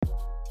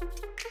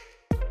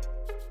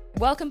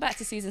Welcome back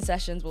to Season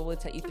Sessions, where we'll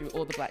take you through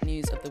all the black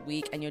news of the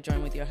week, and you're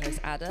joined with your host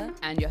Ada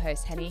and your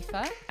host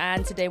Hanifa.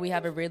 And today we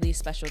have a really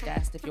special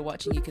guest. If you're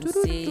watching, you can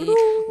see.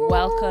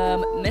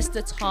 Welcome,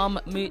 Mr. Tom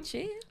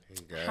Moutchi.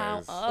 Hey guys.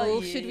 How are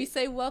you? Should we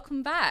say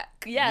welcome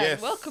back? Yes,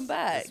 welcome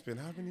back. It's been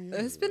how many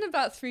years? It's been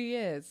about 3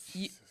 years.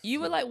 You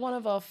were like one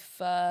of our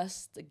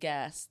first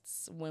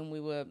guests when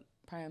we were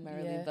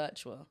primarily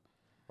virtual.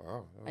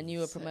 Wow. And you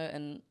were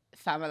promoting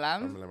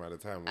Famalam. Famalam at the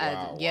time.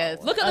 Wow.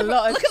 Look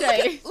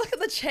at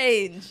the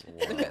change.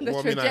 Wow. Look at the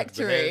Well, I mean, like,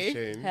 the trajectory. hair's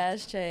changed.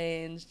 Hair's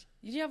changed.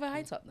 Did you have a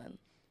high top then?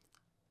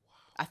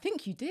 I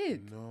think you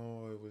did.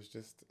 No, it was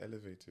just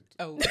elevated.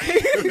 Oh,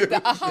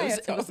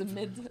 It was a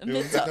mid It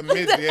was top. like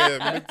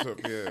a mid top,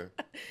 yeah.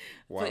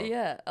 Wow. But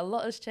yeah, a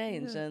lot has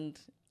changed and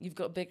you've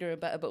got bigger and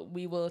better, but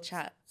we will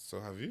chat. So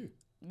have you?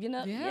 You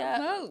know,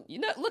 no. You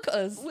know, look at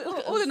us. We're Look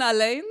at all us. in our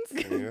lanes.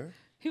 Yeah.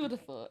 Who would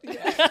have thought? Look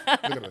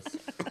at us.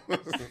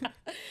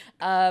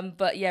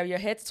 But yeah, you're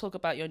here to talk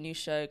about your new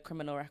show,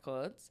 Criminal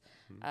Records.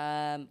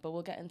 But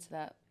we'll get into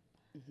that.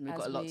 We've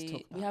got a lot to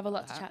talk about. We have a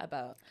lot to chat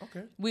about.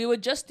 Okay. We were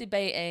just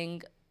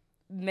debating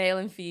male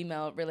and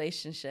female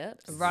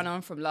relationships. Run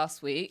on from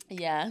last week.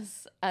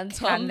 Yes. And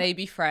Can Tom they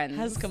be friends?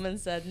 has come and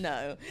said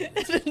no.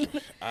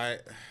 I.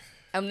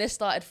 And this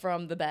started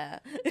from the bear.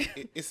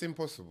 It's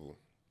impossible.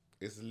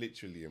 It's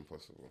literally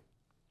impossible.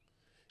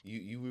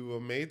 We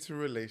were made to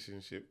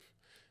relationship,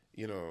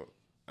 you know.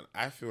 And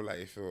I feel like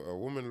if a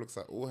woman looks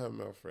at all her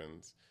male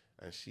friends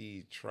and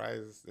she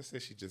tries, let's say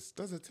she just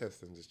does a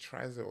test and just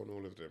tries it on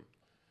all of them,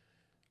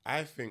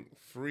 I think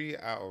 3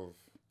 out of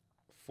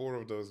 4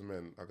 of those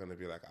men are going to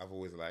be like, I've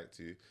always liked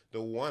you.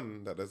 The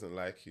one that doesn't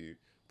like you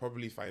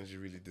probably finds you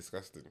really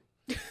disgusting.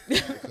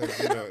 Because,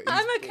 you know,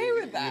 I'm okay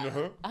with that. You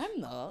know? I'm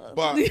not.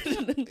 But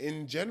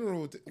in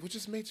general, we're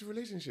just made to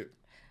relationship.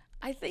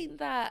 I think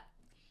that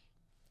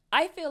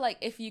I feel like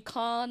if you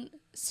can't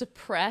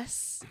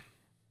suppress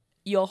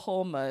your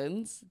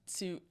hormones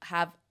to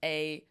have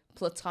a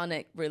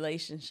platonic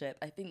relationship,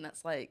 I think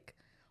that's like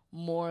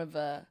more of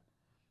a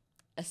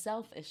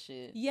self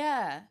issue.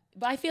 Yeah.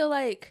 But I feel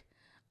like,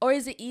 or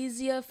is it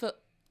easier for,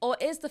 or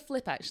is the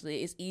flip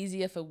actually, it's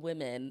easier for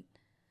women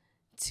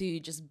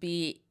to just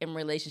be in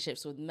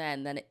relationships with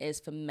men than it is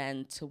for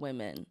men to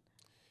women?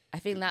 I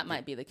think that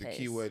might be the case.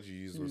 The key word you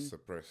used was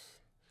suppress,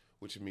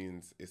 which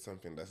means it's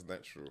something that's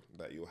natural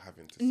that you're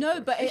having to No,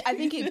 suppress. but I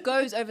think it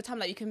goes over time.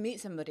 Like you can meet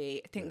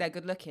somebody, think they're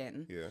good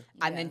looking,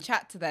 and then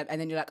chat to them, and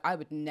then you're like, I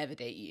would never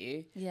date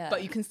you. Yeah.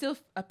 But you can still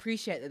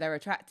appreciate that they're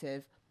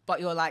attractive,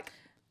 but you're like,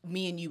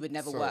 me and you would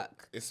never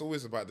work. It's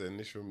always about the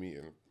initial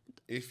meeting.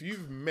 If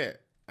you've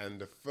met and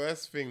the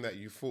first thing that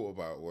you thought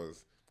about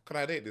was, could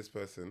I date this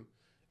person?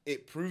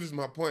 It proves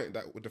my point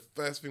that the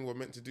first thing we're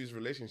meant to do is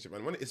relationship.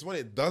 And when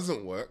it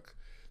doesn't work,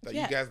 that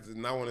you guys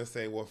now want to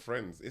say we're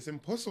friends. It's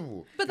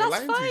impossible. But You're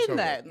that's lying to each fine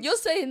other. then. You're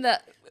saying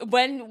that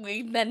when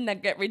we men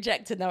that get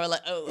rejected, now we're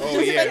like, Oh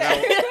yeah.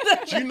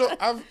 Now, do you know?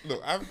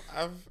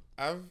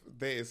 I've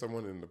dated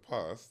someone in the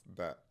past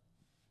that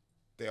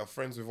they are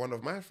friends with one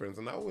of my friends,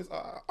 and I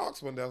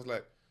asked one day, I was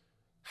like,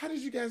 "How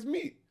did you guys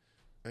meet?"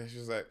 And she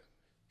was like,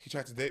 "He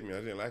tried to date me. I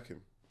didn't like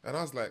him." And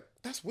I was like,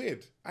 "That's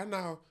weird. I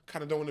now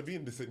kind of don't want to be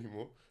in this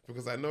anymore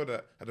because I know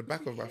that at the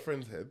back of my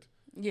friend's head,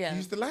 he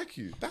used to like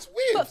you. That's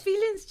weird." But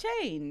feelings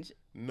change.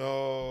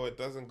 No, it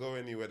doesn't go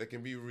anywhere. They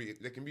can be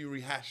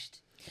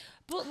rehashed.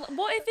 But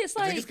what if it's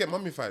like, They just get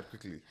mummified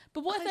quickly.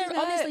 but what if I they're don't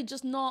know. honestly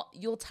just not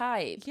your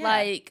type? Yeah.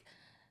 Like,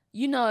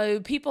 you know,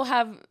 people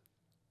have,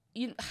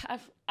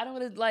 I don't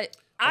want to like,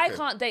 I Okay.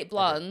 can't date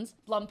blonde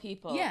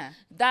people. Yeah.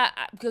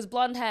 That, because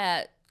blonde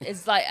hair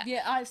is like,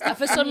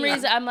 for some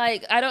reason, I'm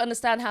like, I don't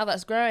understand how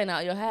that's growing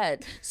out your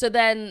head. So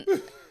then,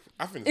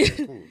 I think it's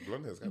cool.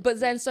 Blonde hair's kind of but cool.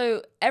 then,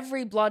 so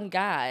every blonde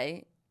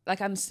guy, like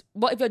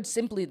what if you're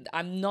simply,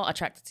 I'm not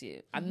attracted to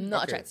you. I'm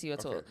not attracted to you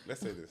at all.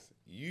 Let's say this.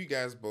 You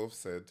guys both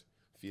said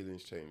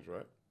feelings change,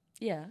 right?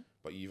 Yeah.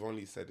 But you've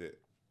only said it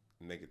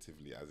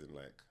negatively, as in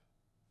like,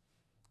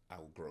 I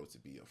will grow to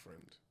be your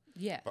friend.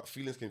 Yeah. But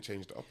feelings can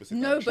change the opposite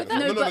No, direction.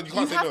 but you but can't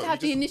you say have no. to have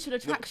You the just- initial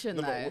attraction,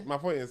 no, though. but my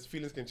point is,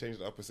 feelings can change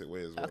the opposite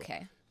way as well.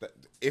 Okay. That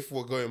if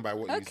we're going by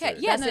what you Okay.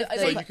 said. Yeah. That's No, if So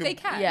they- you can- they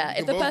can. Yeah, you if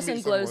can the both person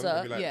meet glows someone and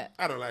up, be like, yeah.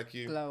 I don't like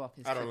you. Glow up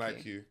is I don't tricky.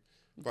 like you.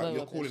 But Glow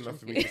you're up cool is enough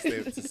for tricky.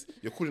 me to stay.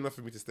 You're cool enough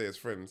for me to stay as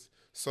friends.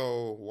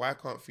 So why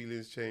can't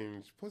feelings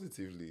change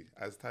positively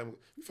as time?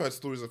 We've heard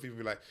stories of people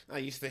be like, I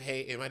used to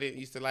hate him. I didn't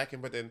used to like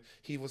him, but then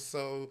he was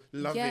so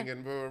loving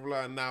and blah blah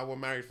blah. And now we're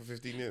married for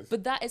 15 years.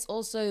 But that is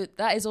also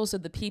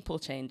the people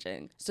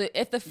changing. So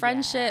if the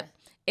friendship,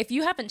 if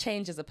you haven't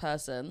changed as a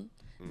person,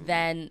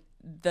 then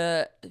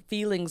the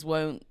feelings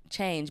won't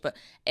change. But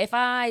if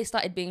I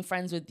started being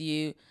friends with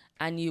you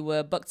and you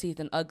were buck teeth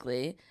and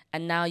ugly,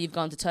 and now you've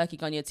gone to Turkey,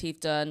 gotten your teeth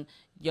done,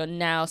 you're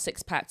now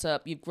 6-packed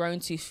up, you've grown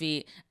 2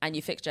 feet, and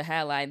you fixed your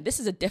hairline, this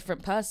is a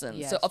different person.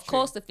 Yeah, so it's of true.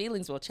 course the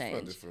feelings will Not a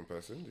change. different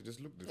person. They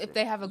just look different. If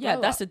they have a glow Yeah,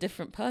 up. that's a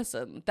different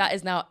person. That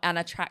is now an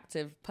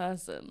attractive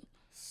person.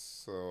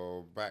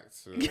 So back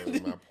to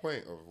my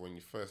point of when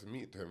you first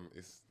meet them,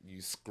 is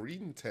you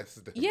screen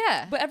test them.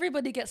 Yeah. But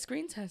everybody gets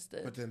screen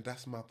tested. But then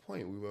that's my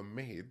point. We were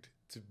made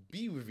to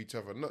be with each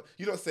other. Not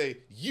you don't say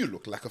you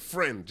look like a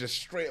friend just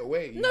straight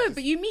away.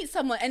 But you meet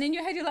someone and in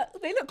your head you're like, oh,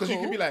 they look cool. Because you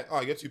can be like,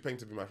 oh, you're too paying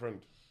to be my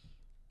friend.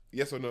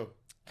 Yes or no?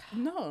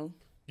 No.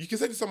 You can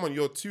say to someone,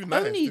 you're too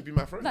nice to be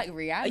my friend. Like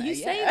Rihanna. Are you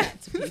saying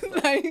that to people?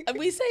 Are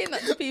we saying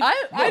that to people?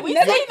 I've we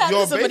never saying that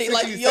to somebody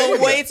like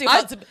you're way too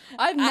hot to be.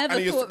 I've never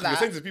thought that. You're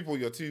saying to people,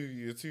 you're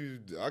too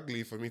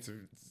ugly for me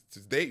to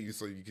date you,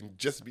 so you can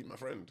just be my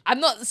friend. I'm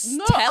not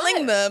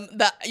telling them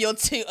that you're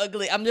too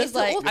ugly. I'm just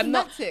like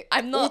automatic.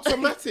 I'm not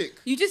automatic.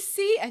 You just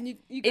see and you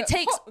go, it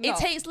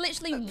takes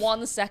literally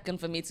 1 second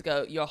for me me to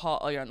go, you're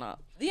hot or you're not.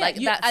 Yeah, like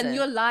that's it.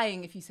 You're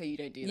lying if you say you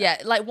don't do that. Yeah,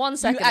 like 1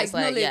 second.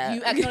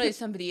 You acknowledge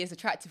somebody is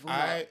attractive or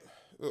not.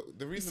 Look,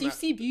 the reason you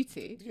see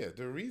beauty. Yeah,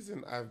 the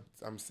reason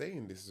I'm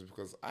saying this is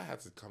because I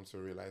had to come to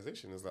a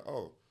realization is that,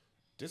 oh,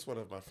 this one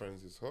of my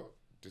friends is hot.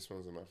 This one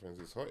of my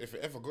friends is hot. If it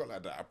ever got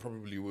like that, I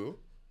probably will.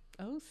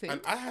 Oh, see. And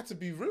I had to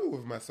be real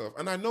with myself.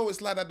 And I know it's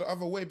like that the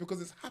other way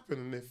because it's happened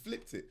and they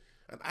flipped it.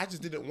 And I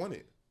just didn't want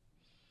it.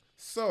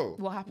 So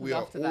what happened we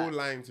are after all that?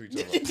 lying to each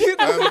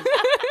other.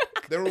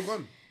 They're all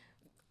gone.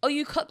 Oh,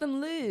 you cut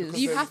them loose.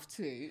 Because you have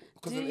to.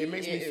 Because it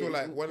makes me feel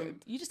like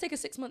you just take a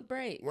 6-month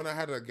break. When I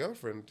had a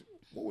girlfriend,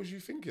 what was you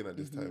thinking at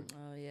this time?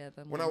 Oh yeah.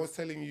 When I was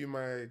telling you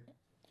my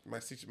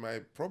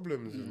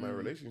problems with my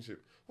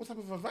relationship, what type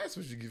of advice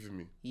was you giving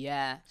me?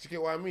 Yeah. Do you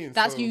get what I mean?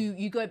 That's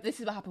you go, this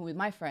is what happened with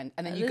my friend.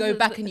 And then you go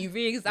back and you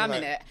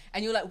re-examine it.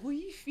 And you're like, were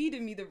you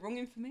feeding me the wrong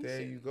information?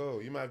 There you go.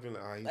 You might have been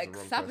like, he's like the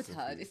wrong sabotage.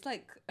 person. It's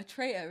like a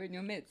traitor in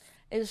your midst.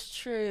 It's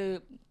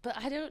true. But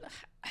I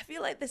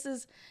feel like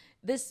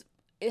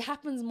it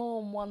happens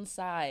more on one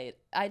side.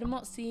 I'm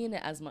not seeing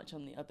it as much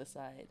on the other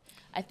side.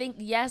 I think,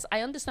 yes,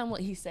 I understand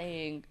what he's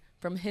saying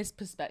from his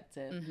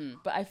perspective,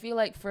 but I feel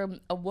like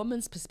from a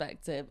woman's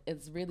perspective,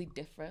 it's really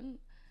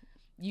different.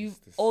 You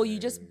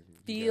just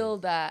feel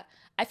that.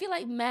 I feel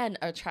like men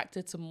are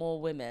attracted to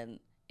more women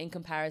in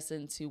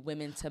comparison to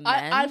women to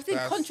men. I think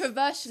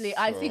controversially,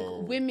 I think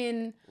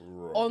women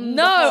wrong.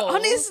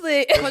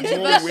 Honestly, there's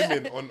more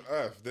women on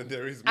earth than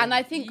there is men. And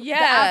I think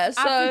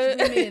average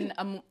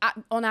women,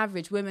 on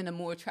average, women are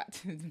more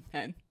attractive than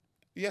men.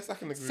 Yes, I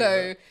can agree with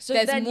that. So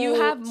then you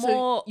have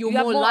more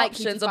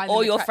options of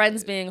all your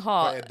friends being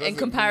hot in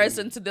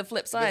comparison to the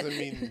flip side. It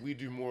doesn't mean we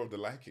do more of the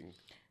liking.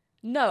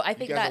 No, I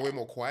think you guys are way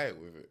more quiet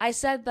with it. I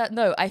said that,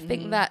 no, I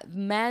think that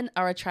men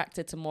are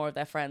attracted to more of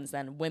their friends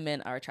than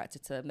women are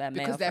attracted to their male friends.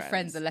 Because their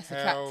friends are less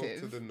attractive.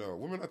 To the no.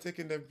 Women are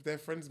taking their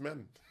friends'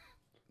 men.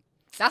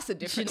 That's a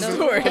different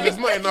story. There's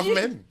not enough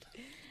men.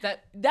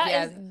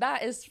 That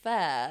is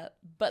fair,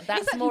 but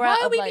that's like, more why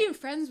out are of we like... being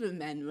friends with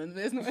men when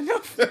there's not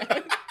enough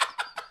men?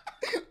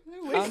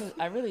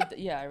 I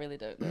really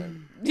don't know.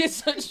 It's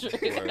so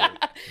true. Right.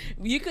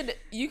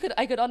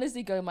 I could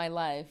honestly go my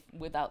life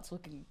without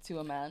talking to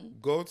a man.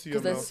 Go to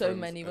your male there's so friends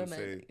many and women.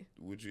 say,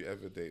 would you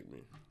ever date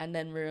me? And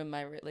then ruin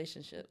my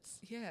relationships.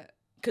 Yeah.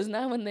 Because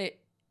now when they...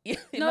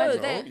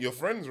 No, you're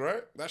friends,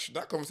 right?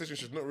 That conversation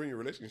should not ruin your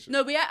relationship.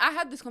 No, but I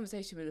had this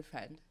conversation with a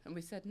friend and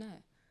we said no.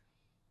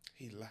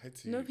 He lied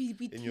to you. No, he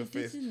in your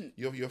face. Didn't.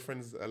 Your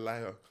friend's a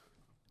liar.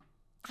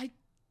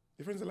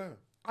 Your friend's a liar.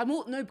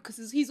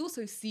 Because he's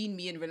also seen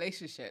me in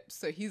relationships,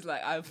 so he's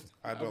like, I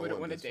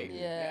wouldn't want to date you.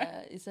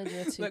 Yeah, he said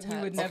you're too like tapped.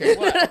 we would never.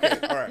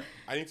 Okay, all right.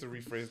 I need to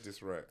rephrase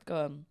this right.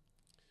 Go on.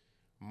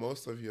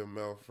 Most of your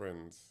male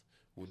friends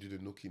will do the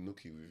nookie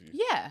with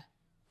you. Yeah.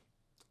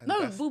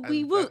 And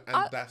we will.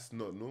 And that's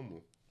not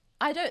normal.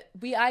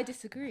 I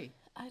disagree.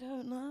 I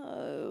don't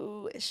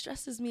know. It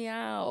stresses me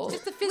out.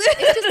 It's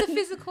just a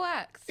physical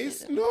act.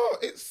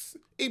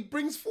 It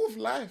brings forth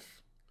life.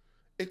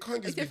 It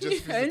can't just be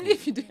just physical. Only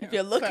if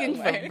you're looking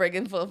for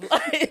bringing forth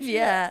life,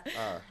 yeah.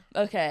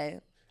 Okay.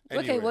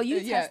 Anyway. Okay, well,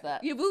 you test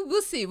that. Yeah,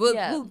 we'll see. We'll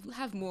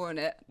have more on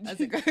it as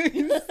it goes.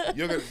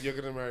 You're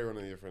gonna marry one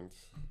of your friends.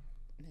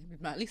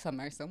 At least I'll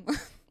marry someone.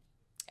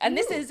 And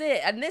this is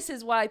it. And this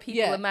is why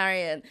people are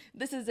marrying.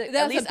 This is it.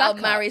 That's at least I'll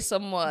marry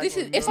someone.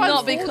 It's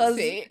not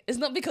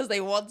because they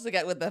want to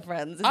get with their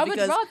friends. It's I would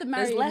rather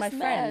marry my men.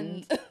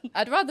 friend.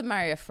 I'd rather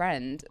marry a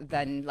friend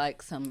than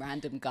like some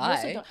random guy. You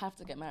also don't have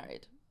to get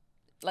married.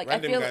 Like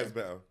random I feel guy's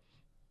better.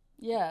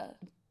 Yeah,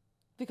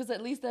 because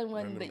at least then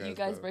when you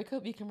guys better. break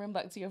up, you can run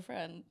back to your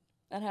friend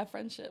and have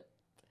friendship.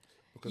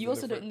 Because you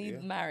also don't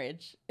need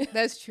marriage.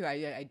 That's true.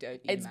 I don't need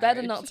It's marriage.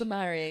 better not to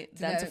marry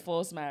than to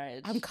force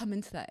marriage. I'm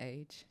coming to that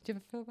age. Do you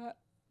ever feel that?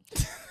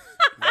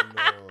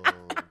 No.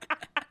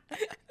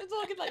 I'm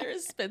talking like you're a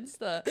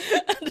spinster.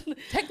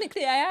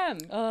 Technically, I am.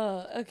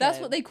 Oh, okay. That's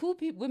what they call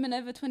women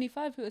over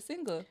 25 who are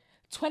single.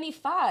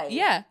 25?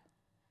 Yeah.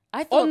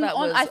 I thought that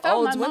was I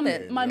found old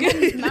women. my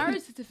mum's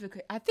marriage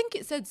certificate. I think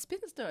it said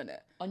spinster on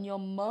it. On your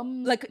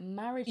mum's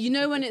marriage You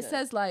know when it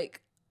certificate? says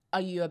like, are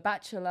you a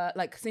bachelor?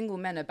 Like single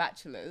men are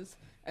bachelors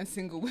and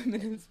single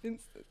women are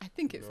spinsters. I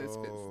think it says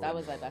spinster. That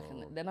was like back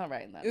in they're not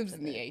writing that. It was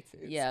in the 80s.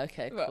 Yeah,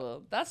 okay,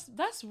 cool. That's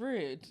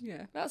rude.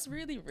 Yeah. That's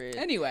really rude.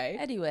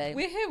 Anyway.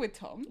 We're here with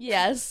Tom.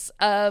 Yes.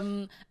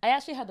 I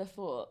actually had a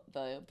thought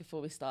though before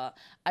we start.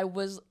 I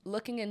was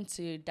looking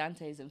into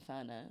Dante's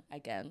Inferno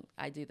again.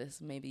 I do this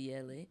maybe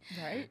yearly.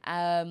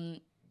 Right.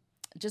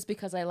 just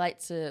because I like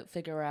to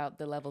figure out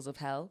the levels of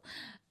hell.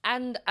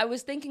 And I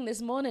was thinking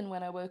this morning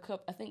when I woke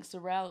up, I think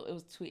Sorrel, it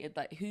was tweeted,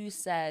 like, who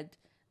said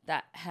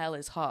that hell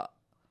is hot?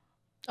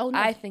 Oh, no.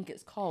 I think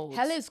it's cold.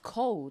 Hell is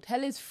cold.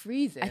 Hell is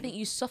freezing. I think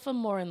you suffer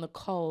more in the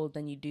cold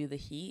than you do the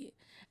heat.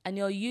 And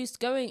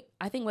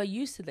I think we're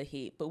used to the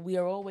heat, but we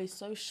are always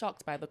so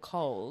shocked by the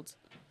cold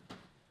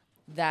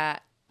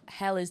that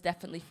hell is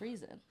definitely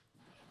freezing.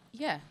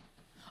 Yeah.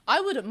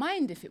 I wouldn't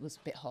mind if it was a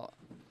bit hot.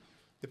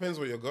 Depends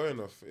what you're going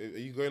off. Are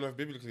you going off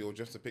biblically or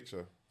just a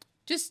picture?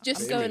 Just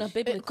going off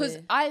biblically.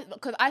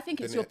 Because I think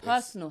it's your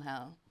personal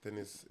hell. Then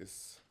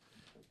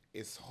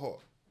it's hot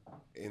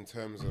in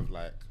terms of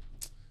like.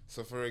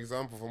 So, for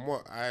example, from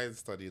what I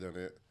studied on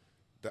it,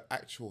 the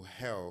actual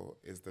hell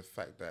is the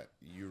fact that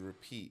you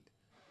repeat.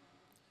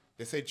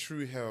 They say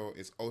true hell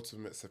is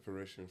ultimate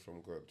separation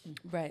from God.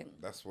 Right.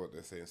 That's what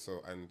they're saying.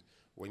 So, and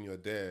when you're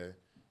there,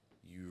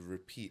 you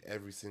repeat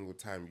every single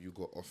time you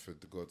got offered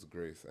God's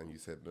grace and you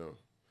said no.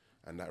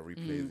 And that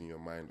replays in your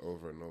mind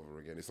over and over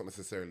again. It's not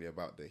necessarily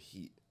about the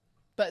heat.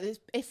 But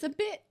it's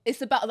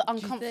about the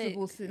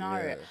uncomfortable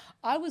scenario. Yeah.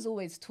 I was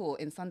always taught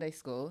in Sunday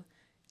school,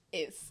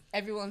 it's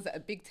everyone's at a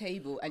big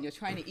table and you're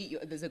trying to eat,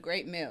 there's a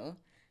great meal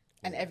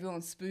and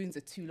everyone's spoons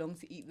are too long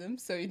to eat them,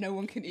 so no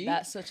one can eat.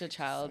 That's such a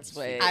child's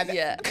way. And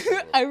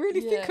I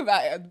really think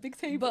about it at the big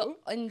table.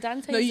 But in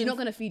Dante's... No, you're not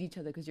going to feed each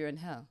other because you're in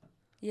hell.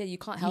 Yeah, you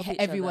can't help each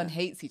everyone other.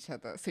 hates each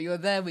other. So you're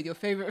there with your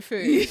favourite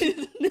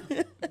food.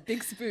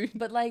 Big spoon.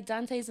 But like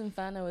Dante's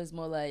Inferno is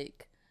more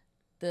like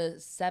the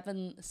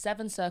seven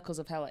circles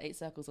of hell or 8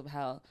 circles of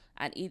hell.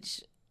 And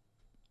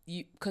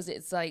because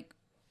it's like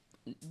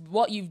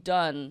what you've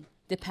done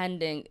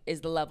depending is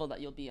the level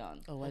that you'll be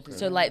on. Oh, I do.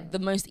 So like the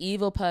most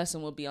evil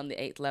person will be on the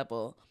 8th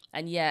level.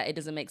 And yeah, it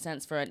doesn't make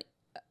sense for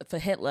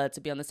Hitler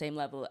to be on the same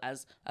level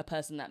as a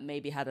person that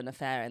maybe had an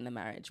affair in the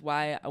marriage.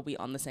 Why are we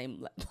on the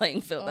same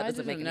playing field? That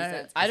doesn't make any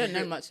sense. I don't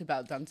know much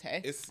about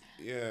Dante.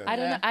 I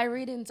don't know. I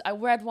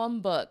read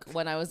one book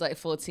when I was like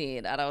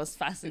 14 and I was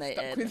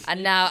fascinated.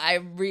 And now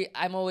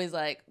I'm always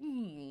like,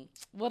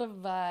 what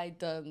have I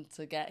done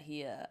to get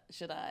here?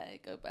 Should I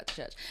go back to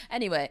church?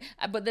 Anyway,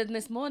 but then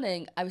this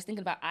morning I was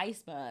thinking about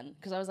ice burn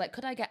because I was like,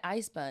 could I get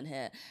ice burn here?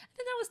 And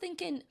then I was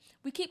thinking,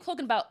 we keep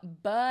talking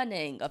about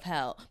burning of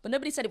hell, but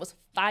nobody said it was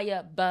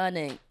fire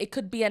burning. It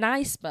could be an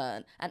ice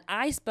burn. And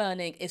ice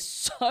burning is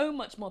so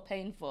much more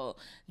painful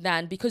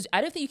than, because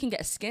I don't think you can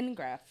get a skin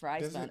graft for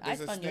ice burn.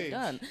 Ice burn, you're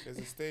done. There's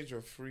a stage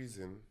of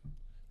freezing.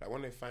 Like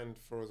when they find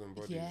frozen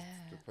bodies,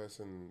 the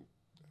person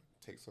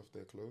takes off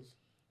their clothes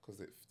because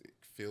it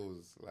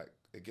feels like,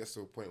 it gets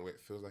to a point where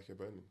it feels like you're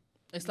burning.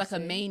 It's like a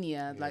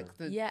mania, like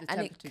the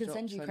and it can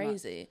send you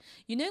crazy.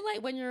 You know,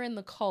 like when you're in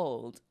the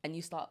cold and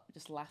you start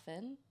just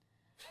laughing.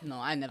 No,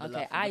 I never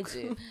laugh. Okay, I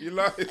do. You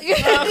laugh.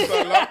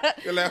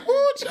 You're like,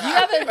 oh, you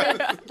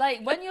haven't,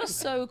 like when you're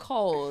so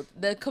cold,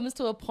 there comes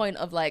to a point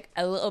of like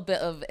a little bit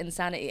of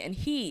insanity and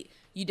heat.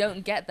 You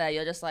don't get there.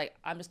 You're just like,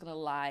 I'm just gonna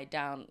lie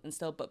down and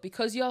still. But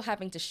because you're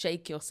having to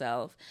shake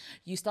yourself,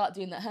 you start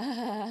doing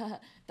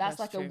that. That's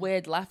like true. A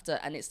weird laughter,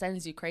 and it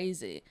sends you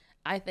crazy.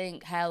 I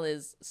think hell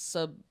is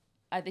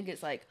I think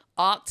it's like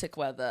Arctic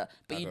weather,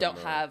 but you don't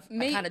have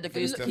a kind of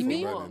degree.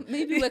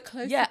 Maybe we're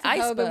closer to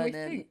hell than we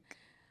think.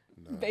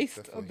 No,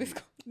 based on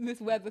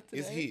this weather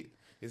today.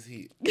 It's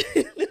heat.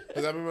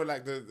 Because I remember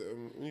like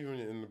even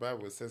in the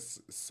Bible it says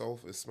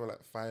sulfur, it smells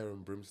like fire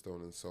and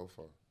brimstone and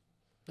sulfur.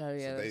 Oh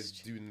yeah, so they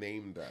do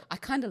name that. I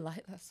kind of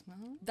like that smell.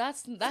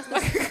 That's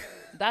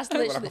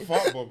literally like a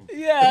fart bomb.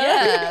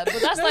 Yeah,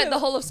 but that's like the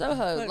whole of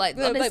Soho. Like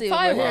honestly,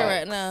 we're here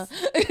right now.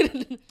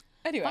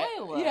 Anyway,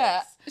 fireworks.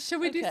 Yeah,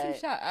 should we do some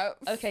shout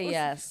outs? Okay,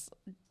 yes.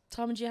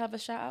 Tom, do you have a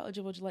shout out,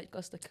 or would you like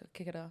us to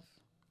kick it off?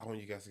 I want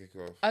you guys to kick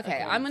it off.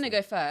 Okay, I'm going to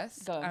go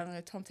first. Go on. I'm going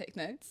to Tom take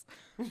notes.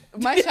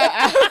 My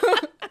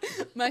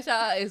shout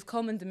out is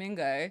Coleman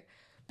Domingo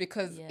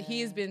because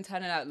he has been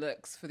turning out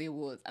looks for the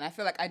awards. And I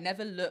feel like I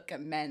never look at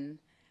men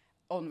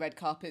on red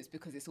carpets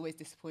because it's always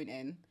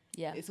disappointing.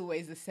 Yeah. It's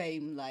always the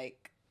same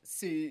like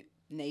suit,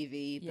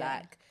 navy,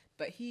 black.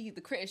 But the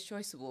Critics'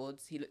 Choice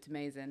Awards, he looked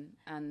amazing.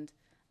 And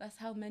that's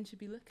how men should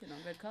be looking on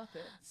red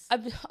carpets.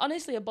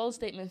 Honestly, a bold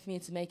statement for me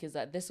to make is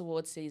that this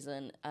award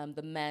season,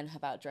 the men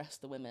have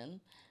outdressed the women.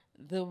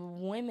 The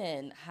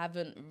women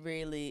haven't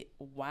really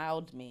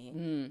wowed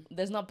me.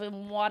 There's not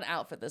been one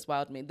outfit that's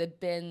wowed me. They've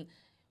been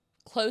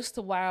close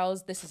to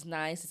wows. This is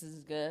nice. This is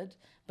good.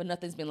 But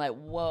nothing's been like,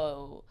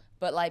 whoa.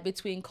 But like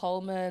between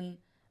Coleman,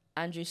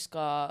 Andrew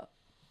Scott,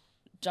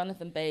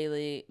 Jonathan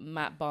Bailey,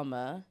 Matt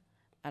Bomber,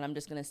 and I'm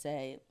just going to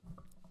say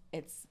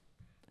it's...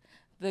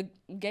 the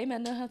gay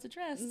men know how to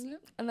dress,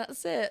 and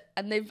that's it.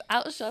 And they've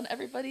outshone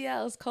everybody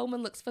else.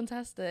 Coleman looks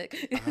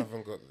fantastic. I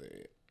haven't got there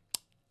yet.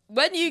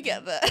 When you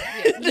get there,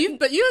 I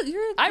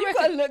reckon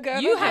got to look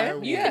good. You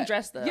can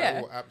dress there.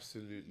 I will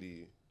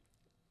absolutely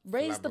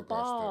raise the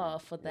bar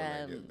for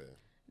them.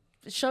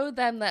 Show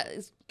them that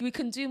we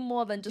can do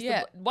more than just.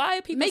 Why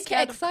are people make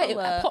scared it exciting?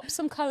 Of color? Pop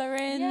some color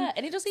in. Yeah,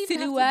 and it doesn't even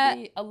silhouette, have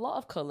to be a lot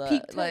of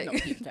color. Like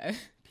not peep toe.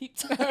 Peep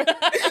toe.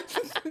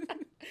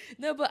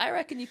 No, but I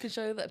reckon you can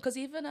show that because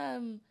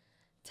even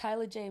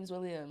Tyler James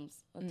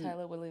Williams or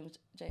Tyler Williams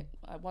James.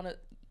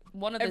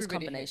 One of those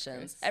Everybody combinations.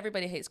 hates Chris.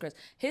 Everybody hates Chris.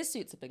 His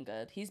suits have been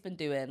good. He's been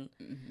doing,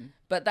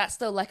 but that's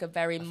still like a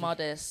very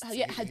modest.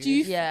 Yeah.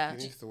 He Yeah,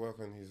 needs to work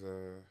on his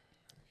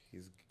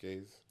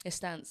gaze. his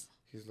stance.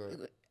 He's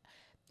like,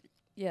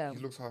 Yeah, he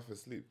looks half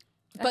asleep.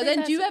 But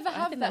then do you ever I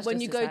have think that that's when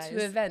just you his go eyes.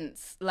 to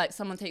events, like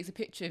someone takes a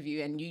picture of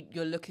you and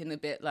you're looking a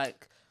bit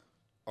like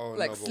Oh,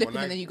 like no, but slipping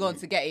when and then you go on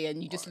to Getty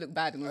and you just look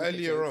bad in all the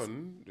earlier pictures.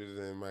 on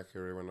in my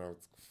career when I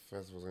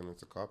first was going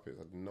into carpets,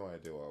 I had no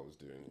idea what I was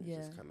doing. It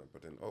was just kind of,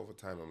 but then over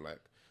time I'm like,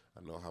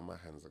 I know how my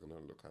hands are going to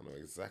look. I know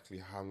exactly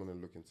how I'm going to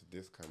look into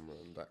this camera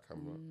and that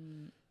camera.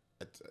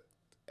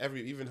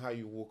 Even how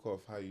you walk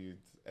off, how you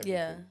everything.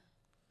 Yeah.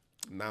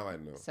 Now I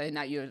know. So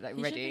now you're like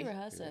he ready. should be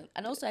rehearsing.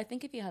 And also, I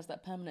think if he has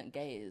that permanent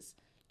gaze,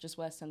 just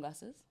wear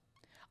sunglasses.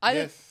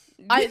 Yes.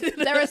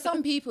 There are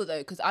some people though,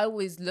 because I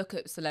always look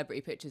at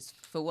celebrity pictures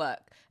for work,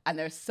 and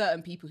there are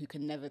certain people who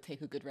can never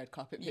take a good red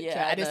carpet picture.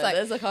 Yeah, and it's no, like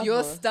there's a couple.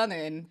 you're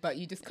stunning, but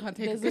you just can't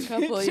take There's a a good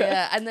couple, picture.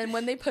 yeah. And then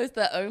when they post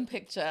their own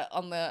picture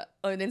on their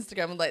own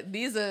Instagram, I'm like,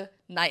 these are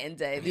night and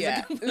day. These are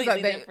It's completely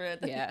like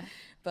different. Yeah.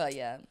 But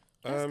yeah,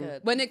 that's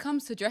good. When it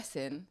comes to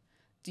dressing,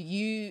 do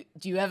you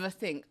ever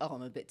think, oh,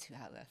 I'm a bit too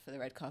out there for the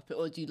red carpet,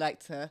 or do you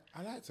like to?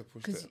 I like to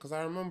push it because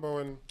I remember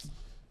when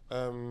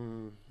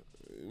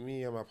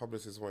me and my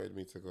publicist wanted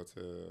me to go to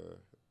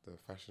the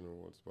fashion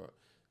awards, but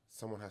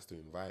someone has to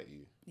invite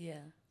you.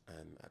 Yeah.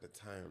 And at the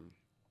time,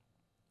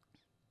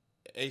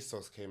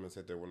 ASOS came and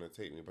said they want to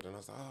take me, but then I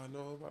was like, oh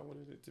no, but I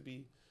wanted it to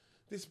be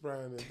this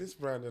brand and this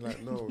brand. They're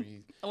like, no,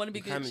 I want to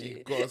be Gucci.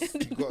 You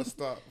got to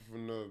start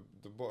from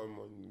the bottom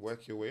and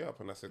work your way up.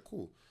 And I said,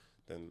 cool.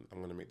 Then I'm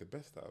going to make the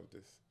best out of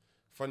this.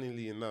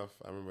 Funnily enough,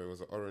 I remember it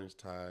was an orange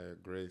tie, a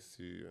grey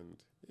suit, and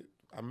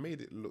I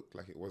made it look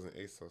like it wasn't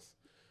ASOS.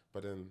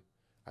 But then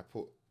I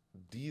put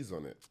D's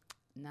on it.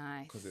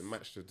 Nice. Because it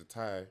matched with the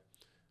tie.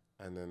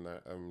 And then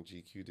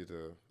GQ did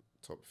a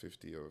top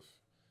 50 of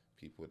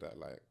people that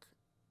like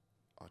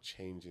are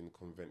changing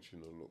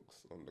conventional looks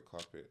on the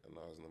carpet. And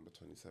I was number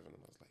 27 and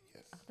I was like,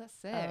 yes. Oh, that's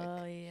sick.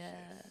 Oh,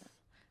 yeah.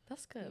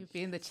 That's good. You're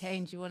being the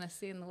change you want to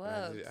see in the And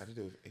world. I did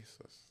it with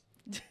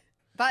ASOS.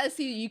 That is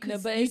you No,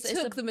 but you it's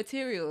took the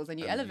materials and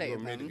you And elevated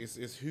got them. It's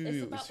who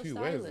It's about the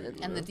wears styling. it.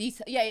 you And know? the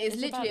detail. Yeah, it's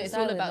It's literally, about it's the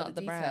all styling, about not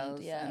the the brand,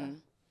 details. yeah.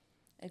 and-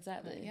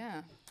 Exactly.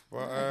 yeah.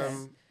 Well,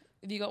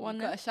 Have you got one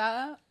Got now? a shout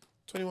out?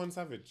 21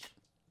 Savage.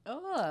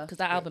 Oh. Because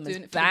that album Doing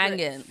is it for the Brits.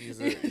 banging.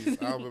 His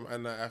album,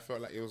 and I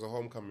felt like it was a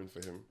homecoming for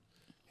him.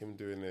 Him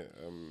doing it,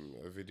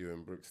 a video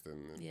in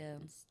Brixton, and Yeah.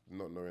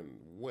 not knowing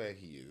where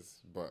he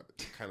is, but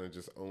kind of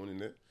just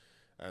owning it.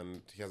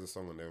 And he has a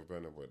song on there with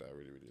Burna Boy that I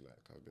really, really like.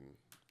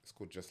 It's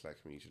called Just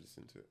Like Me. You should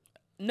listen to it.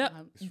 No,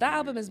 It's that really-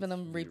 album has been it's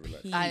on really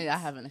repeat. relaxing. I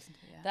haven't listened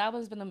to it yet. The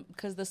album's been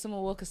because the Summer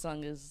Walker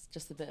song is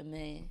just a bit of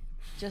me.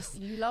 Just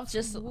You love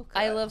just Summer Walker.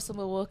 I love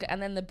Summer Walker,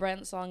 and then the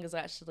Brent song is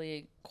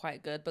actually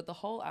quite good. But the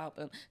whole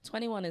album,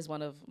 21 is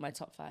one of my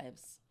top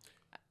fives.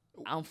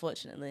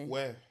 Unfortunately,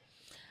 Where?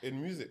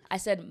 In music. I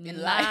said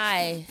In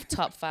my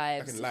top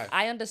fives. Like in life.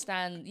 I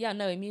understand. Yeah,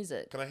 no, in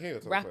music. Can I hear your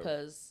top five?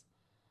 Rappers.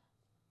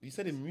 You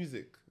said in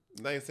music.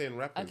 Now you're saying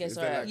rappers. Okay, is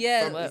sorry. There like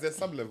Yeah. is there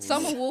sub-levels?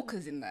 Summer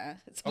Walker's in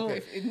there.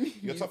 Okay. In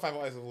Your top 5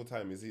 artists of all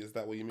time, is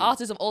that what you mean?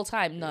 Artists of all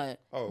time, no.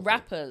 Oh, okay.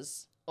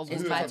 Rappers So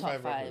is who are my your top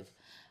five. rappers?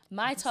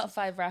 My top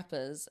 5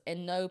 rappers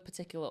in no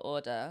particular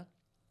order: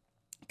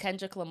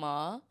 Kendrick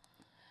Lamar,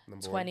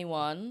 Number 1.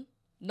 21.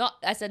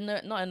 I said no,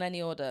 not in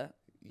any order.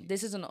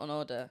 This isn't on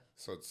order.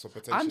 So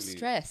potentially, I'm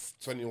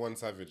stressed. 21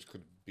 Savage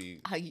could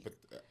be. How you- But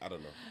I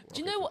don't know.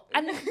 Do you Okay, know cool. what?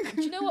 And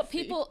do you know what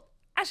people?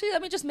 Actually,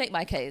 let me just make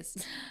my case.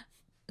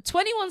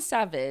 21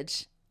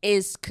 Savage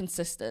is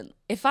consistent.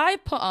 If I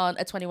put on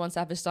a 21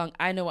 Savage song,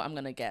 I know what I'm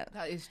gonna get.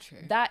 That is true.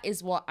 That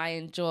is what I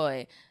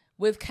enjoy.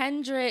 With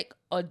Kendrick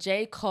or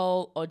J.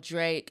 Cole or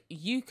Drake,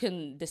 you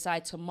can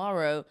decide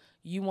tomorrow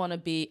you want to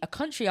be a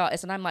country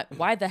artist, and I'm like,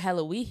 why the hell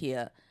are we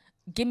here?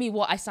 Give me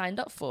what I signed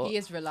up for. He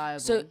is reliable.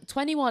 So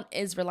 21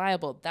 is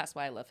reliable. That's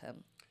why I love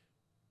him.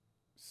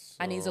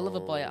 And he's a lover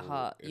boy at So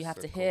heart. You it's have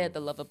a to hear the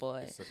lover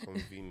boy. It's a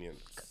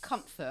convenience.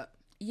 Comfort.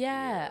 Yeah,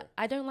 Yeah.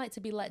 I don't like to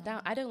be let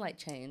down. I don't like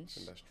change.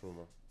 And that's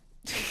trauma.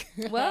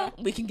 Well,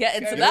 we can get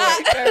into You know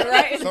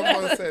that. what?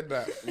 Someone said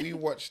that we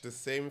watch the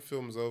same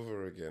films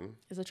over again.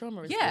 Is a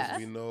trauma Yeah. response.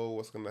 We know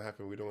what's going to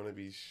happen. We don't want to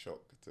be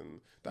shocked.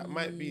 And that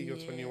might be your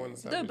 21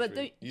 Savage. No, but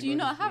thing. do you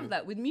know not he's have gonna-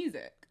 that with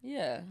music?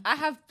 Yeah. I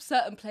have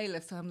certain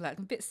playlists, so I'm like,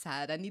 I'm a bit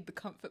sad. I need the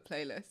comfort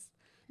playlist.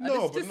 And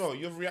No, it's but just- no,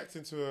 you're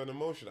reacting to an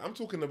emotion. I'm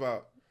talking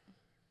about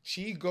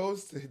she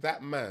goes to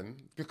that man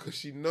because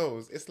she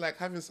knows. It's like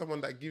having someone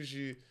that gives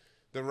you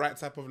the right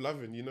type of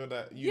loving. You know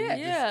that you Yeah,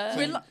 need yeah.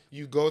 This, so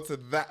you go to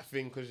that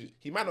thing because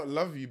he might not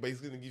love you, but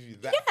he's going to give you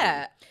that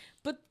Yeah.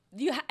 But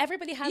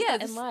everybody has Yeah,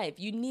 that in this- life.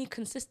 You need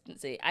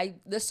consistency.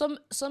 There's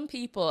some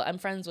people I'm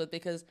friends with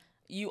because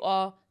you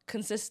are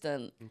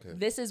consistent. Okay.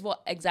 This is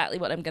exactly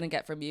what I'm gonna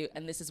get from you,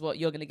 and this is what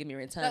you're gonna give me in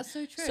return. That's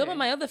so true. Some of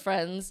my other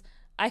friends,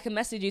 I can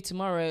message you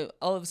tomorrow.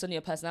 All of a sudden,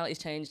 your personality's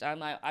changed. I'm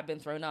like, I've been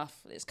thrown off.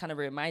 It's kind of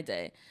ruined my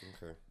day.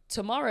 Okay.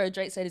 Tomorrow,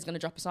 Drake said he's gonna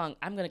drop a song.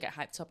 I'm gonna get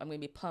hyped up. I'm gonna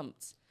be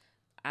pumped.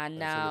 and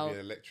it's gonna now be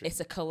electric. it's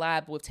a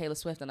collab with Taylor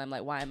Swift, and I'm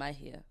like, why am I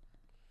here?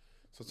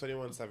 So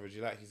 21 Savage,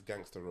 you like his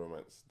gangster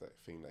romance, that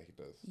thing that he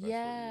does?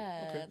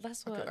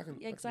 That's what.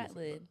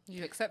 Exactly.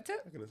 You accept it?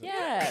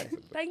 Yeah,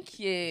 thank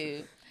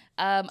you.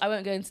 I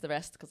won't go into the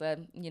rest because I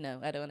don't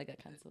want to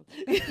get cancelled.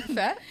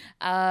 Fair.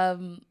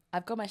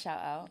 I've got my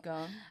shout out. Go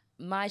on.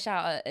 My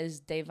shout out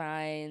is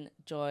Davine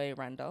Joy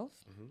Randolph,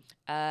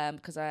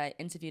 because I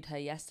interviewed her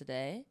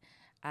yesterday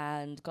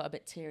and got a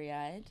bit teary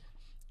eyed,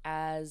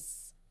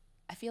 as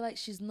I feel like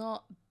she's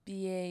not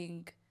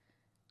being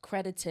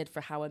credited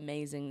for how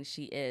amazing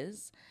she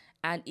is.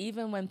 And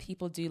even when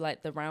people do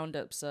like the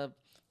roundups of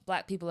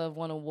Black people have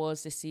won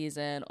awards this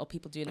season or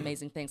people doing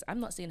amazing things,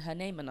 I'm not seeing her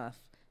name enough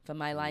for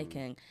my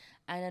liking.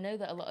 And I know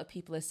that a lot of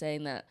people are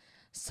saying that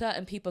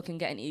certain people can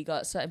get an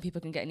EGOT, certain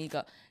people can get an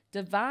EGOT.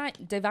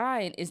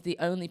 Divine is the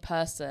only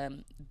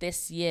person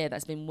this year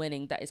that's been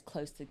winning that is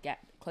close to get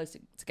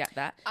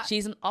that.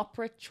 She's an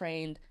opera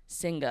trained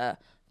singer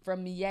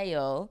from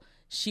Yale.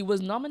 She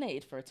was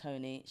nominated for a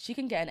Tony. She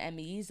can get an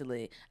Emmy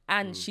easily,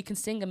 and she can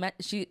sing.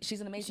 She's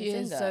an amazing singer.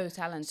 She is so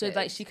talented. So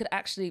like she could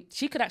actually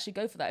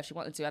go for that if she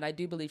wanted to, and I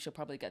do believe she'll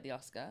probably get the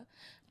Oscar.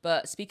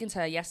 But speaking to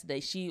her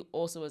yesterday, she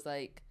also was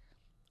like,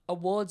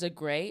 awards are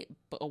great,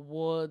 but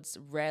awards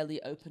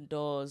rarely open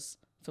doors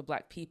for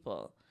Black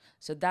people.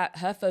 So that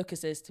her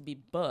focus is to be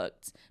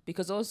booked,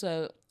 because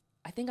also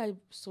I think I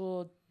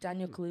saw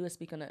Daniel Kaluuya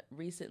speak on it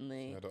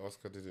recently. Yeah, the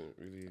Oscar didn't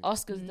really.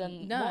 Oscar's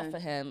done what for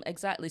him?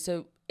 Exactly.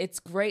 So it's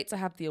great to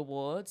have the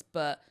awards,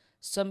 but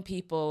some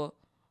people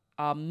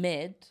are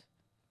mid,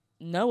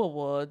 no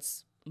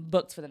awards,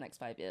 booked for the next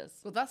 5 years.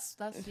 Well, that's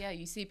yeah.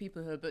 You see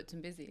people who are booked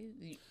and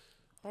busy.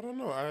 I don't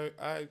know.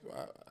 I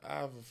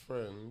have a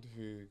friend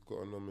who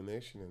got a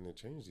nomination and it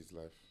changed his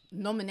life.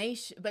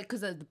 Nomination, but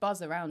because of the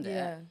buzz around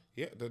it.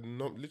 Yeah.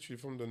 Literally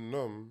from the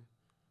nom,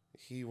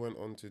 he went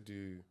on to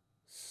do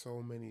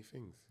so many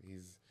things.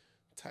 His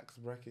tax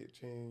bracket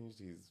changed.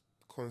 He's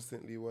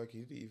constantly working.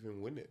 He didn't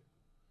even win it.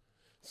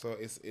 So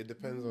it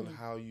depends on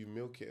how you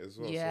milk it as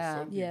well. Yeah.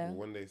 So some people,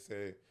 when they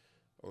say,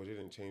 "Oh, it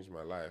didn't change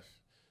my life,"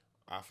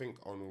 I think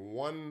on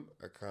one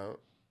account,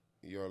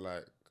 you're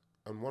like,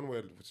 and one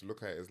way to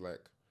look at it is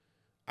like,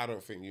 I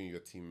don't think you and your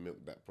team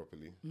milked that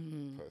properly.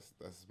 First,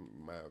 that's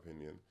my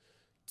opinion.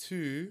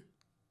 2,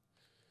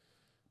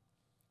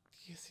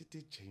 yes, it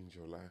did change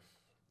your life.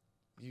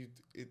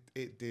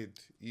 It did.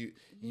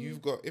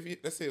 You've got,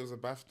 let's say it was a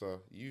BAFTA,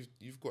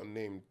 you've got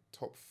named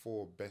top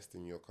 4 best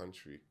in your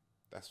country.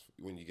 That's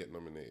when you get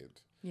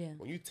nominated. Yeah.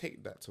 When you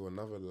take that to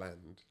another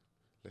land,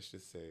 let's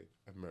just say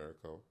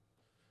America,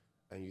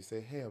 and you say,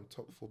 "Hey, I'm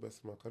top 4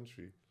 best in my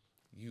country,"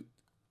 you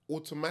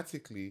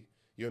automatically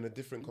you're in a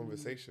different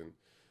conversation.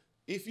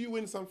 If you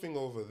win something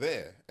over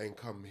there and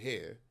come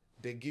here,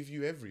 they give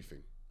you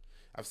everything.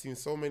 I've seen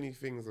so many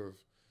things of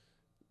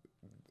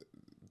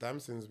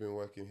Damson's been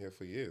working here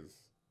for years.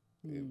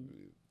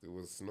 It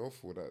was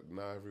Snowfall that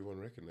now everyone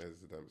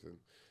recognizes Damson.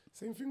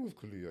 Same thing with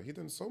Kaluuya. He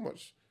done so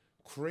much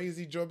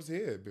crazy jobs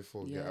here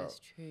before Get Out. That's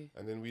true.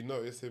 And then we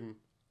notice him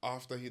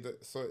after he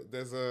did. So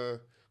there's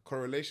a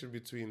correlation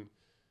between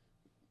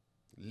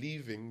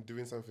leaving,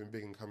 doing something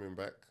big and coming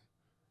back,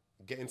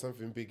 getting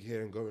something big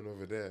here and going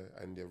over there,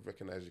 and they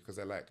recognize you because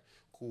they're like,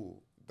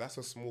 cool, that's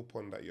a small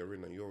pond that you're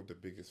in and you're the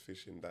biggest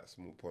fish in that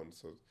small pond,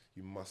 so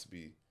you must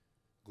be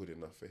good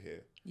enough for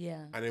here.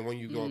 Yeah. And then when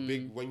you go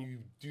big, when you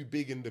do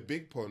big in the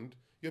big pond,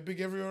 you're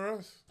big everywhere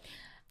else.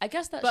 I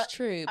guess that's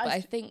true, but I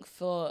think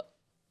for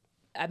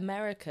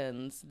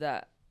Americans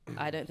that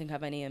I don't think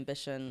have any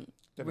ambition,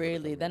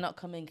 they're not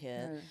coming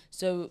here. No.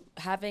 So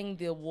having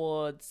the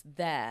awards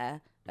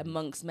there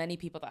amongst many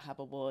people that have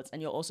awards,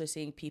 and you're also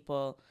seeing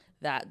people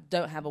that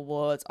don't have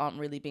awards, aren't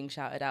really being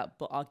shouted out,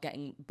 but are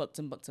getting booked,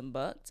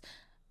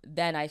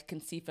 then I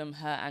can see from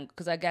her, and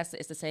because I guess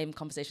it's the same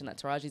conversation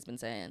that Taraji's been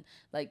saying.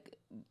 Like,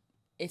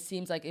 it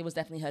seems like it was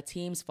definitely her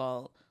team's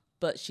fault,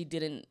 but she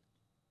didn't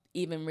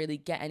even really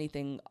get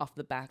anything off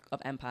the back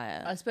of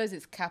Empire. I suppose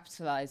it's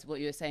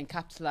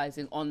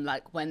capitalizing on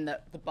like when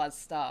the buzz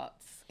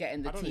starts,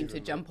 getting the team to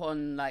jump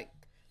on like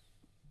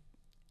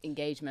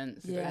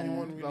engagements Did and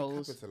anyone really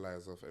roles.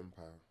 capitalize off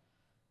Empire?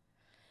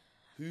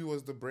 Who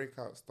was the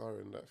breakout star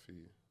in that for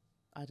you?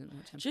 I don't know.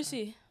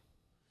 Juicy.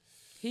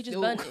 He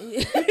just burnt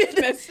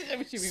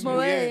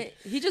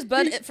He just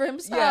burnt it for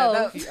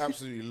himself. He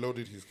absolutely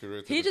loaded his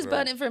career. He just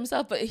burnt it for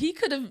himself, but he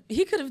could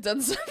have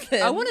done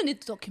something. I want a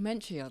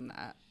documentary on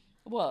that.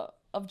 What?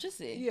 Of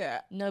Juicy?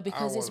 Yeah. No,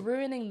 because it's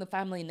ruining the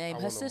family name.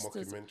 Her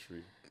sister's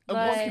documentary.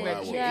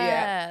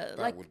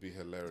 That would be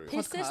hilarious.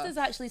 His sister's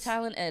actually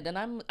talented,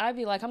 and I'd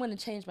be like, I'm going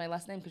to change my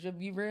last name because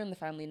you ruined the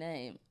family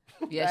name.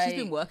 Yeah, like, she's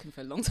been working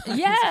for a long time.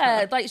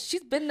 Yeah, like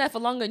she's been there for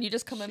longer, and you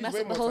just come and mess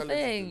up the whole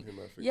thing.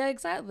 Yeah,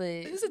 exactly.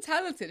 It's a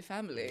talented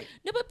family.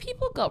 No, but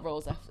people got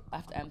roles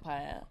after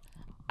Empire.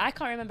 I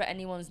can't remember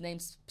anyone's name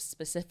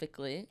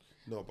specifically.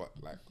 No, but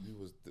like who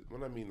was?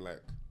 When I mean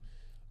like,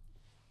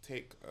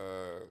 take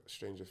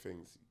Stranger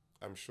Things.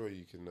 I'm sure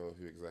you can know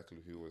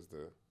who was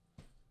the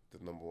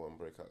number 1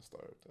 breakout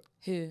star of that.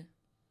 Who?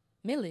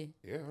 Millie.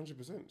 Yeah,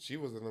 100%. She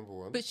was the number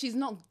one. But she's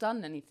not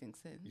done anything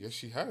since. Yes,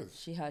 she has.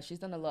 She has. She's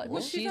done a lot.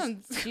 What's she she's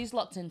done? she's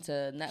locked into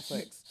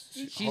Netflix.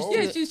 She's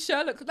Yeah, she's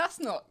Sherlock. That's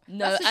not.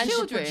 No, that's and the she's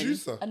children.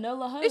 producer.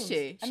 Enola Holmes. Is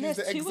she? And She's there's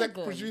the two exec of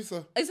them.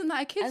 producer. Isn't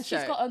that a kid's And show?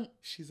 she's got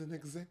She's an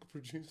exec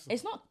producer.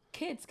 It's not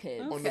kids.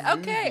 On Okay, the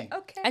okay, movie.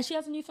 okay. And she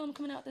has a new film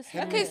coming out this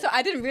year. Okay, so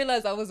I didn't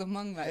realize I was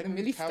among like the Henry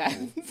Millie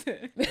Cavill. stands.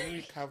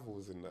 Henry Cavill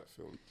was in that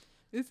film.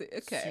 Is it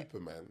okay?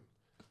 Superman.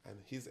 And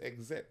his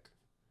exec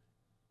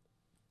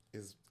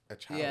is a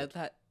child. Yeah,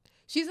 that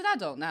she's an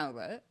adult now,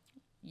 right?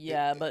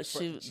 Yeah, It- but but she.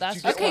 do you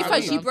That's get Okay, what I fine.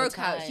 mean? She the broke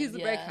out. time, She's the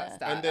yeah. breakout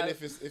star. And then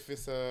if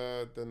it's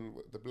then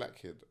the black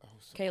kid. Oh,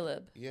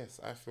 Caleb. yes,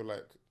 I feel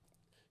like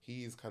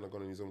he's kind of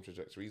gone on his own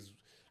trajectory.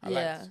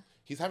 Yeah.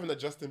 He's having a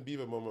Justin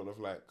Bieber moment of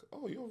like,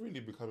 oh, you're really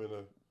becoming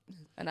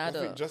An I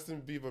think adult.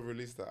 Justin Bieber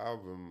released the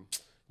album.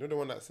 You know the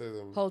one that says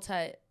Hold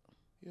tight.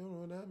 you're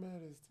all that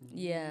matters to me.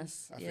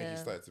 Yes. I think yeah. he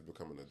started to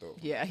become an adult.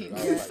 Yeah, So he- I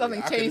was like, something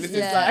I can changed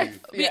listen his to life.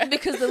 you. Yeah.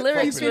 Because the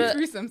lyrics He's been were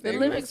through something. the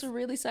lyrics were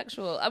really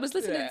sexual. I was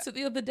listening Yeah. to it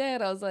the other day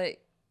and I was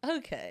like,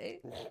 okay,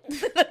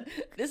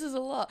 this is a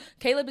lot.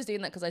 Caleb is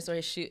doing that because I saw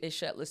his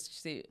shirtless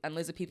suit and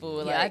loads of people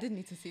were Yeah, I like, didn't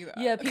need to see that.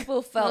 yeah,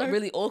 people felt No.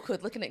 really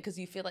awkward looking at it because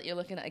you feel like you're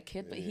looking at a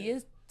kid, but he Yeah.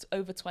 is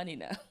over 20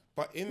 now.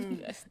 But in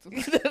Yes.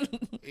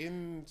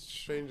 in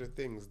Stranger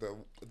Things, the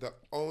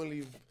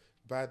only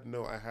bad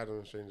note I had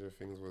on Stranger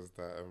Things was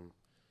that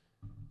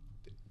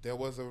there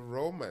was a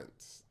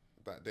romance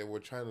that they were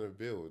trying to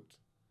build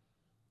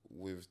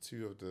with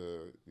two of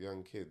the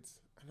young kids,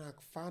 and I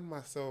found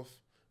myself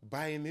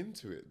buying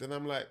into it. Then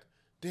I'm like,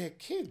 they're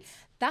kids,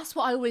 That's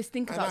what I always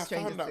think and about I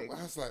Stranger found out. Things.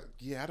 I was like,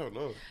 yeah, I don't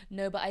know.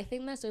 No, but I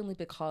think that's only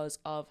because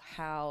of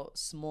how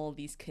small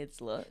these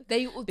kids look.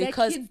 They're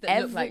Because kids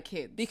that look like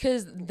kids.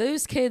 Because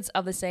those kids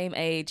are the same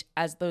age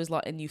as those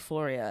lot in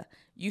Euphoria.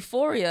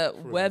 Euphoria,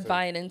 we're insane.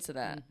 buying into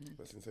that.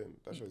 That's insane.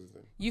 That show's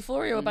insane.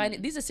 Euphoria, we're buying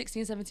it. These are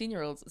 16,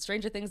 17-year-olds.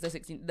 Stranger Things, they're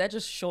 16. They're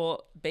just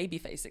short, baby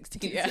face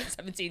 16, Yeah.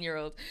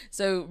 17-year-olds.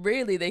 So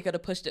really, they could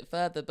have pushed it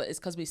further, but it's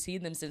because we've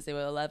seen them since they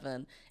were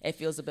 11. It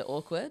feels a bit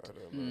awkward. I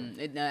don't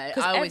know. No, I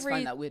 'Cause always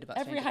find that weird about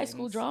every Stranger high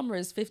school Things. drama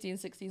is 15,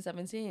 16,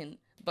 17.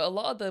 But a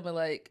lot of them are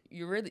like,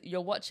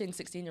 you're watching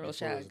 16-year-old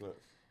Euphoria's Shag. nuts.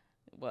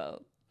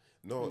 Well,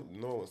 No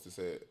one wants to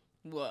say it.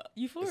 What? It's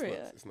Euphoria.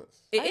 nuts. It's nuts.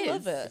 It I is.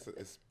 love it.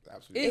 It's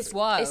absolutely. It's epic.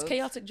 wild. It's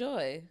chaotic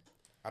joy.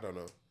 I don't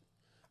know.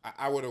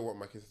 I wouldn't want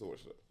my kids to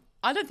watch that.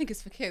 I don't think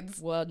it's for kids.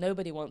 Well,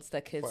 nobody wants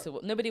their kids But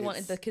to. Nobody wanted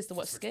it's their kids to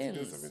watch 16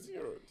 and Skins.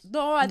 17-year-olds.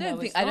 No, I don't No,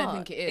 think. it's I don't not.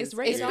 think it is. It's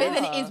rated but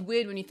then R. it is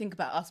weird when you think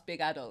about us big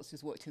adults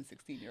just watching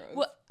 16-year-olds.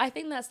 Well, I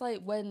think that's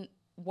like when.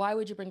 Why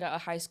would you bring out a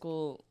high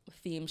school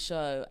theme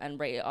show and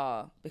rate it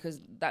R?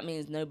 Because that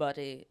means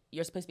nobody.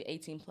 You're supposed to be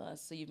 18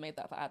 plus, so you've made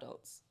that for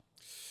adults.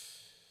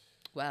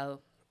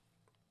 Well,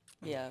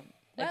 Yeah,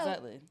 Well,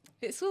 exactly.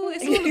 it's all a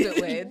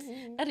bit weird.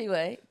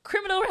 Anyway,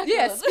 criminal records.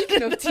 Yeah.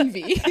 Speaking of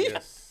TV,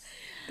 Yes.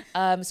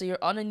 So you're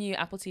on a new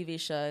Apple TV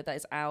show that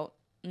is out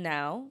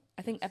now.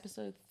 I think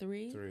episode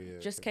 3 3, yeah,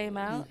 just something came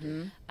like out,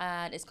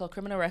 and it's called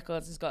Criminal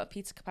Records. It's got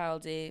Peter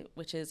Capaldi,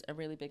 which is a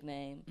really big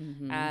name,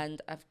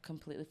 and I've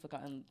completely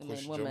forgotten the Kush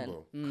main woman.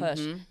 Jumbo.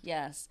 Kush,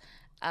 yes.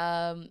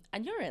 And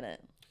you're in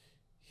it.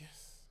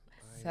 Yes.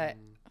 So- I am.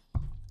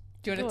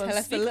 do you Go want on, to tell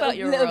us a speak little, about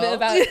your little bit role.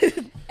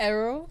 about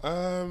Errol?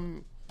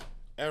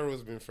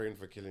 Errol's been framed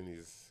for killing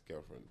his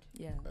girlfriend.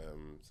 Yeah.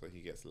 So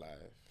he gets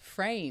live.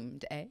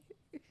 Framed, eh?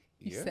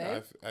 You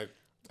say?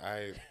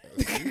 I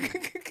assume.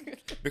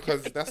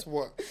 Because that's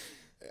what,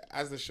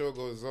 as the show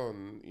goes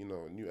on,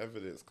 new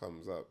evidence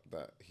comes up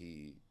that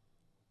he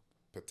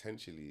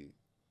potentially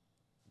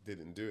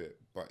didn't do it,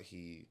 but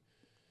he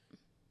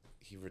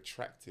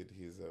retracted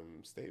his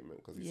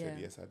statement because he said,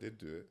 Yeah. yes, I did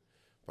do it.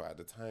 But at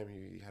the time,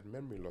 he had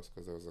memory loss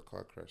because there was a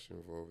car crash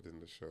involved in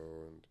the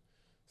show. And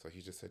so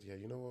he just said, yeah,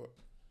 you know what?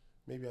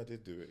 Maybe I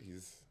did do it.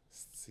 His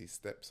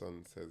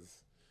stepson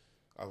says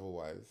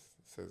otherwise,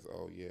 says,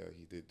 oh, yeah,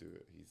 he did do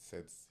it. He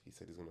said he's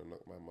going to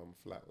knock my mum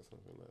flat or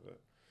something like that.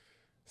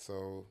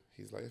 So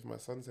he's like, if my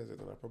son says it,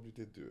 then I probably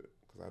did do it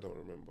because I don't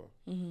remember.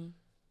 Mm-hmm.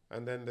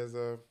 And then there's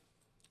a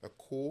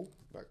call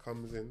that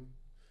comes in.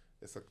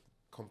 It's a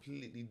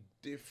completely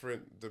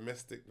different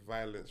domestic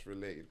violence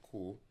related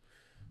call.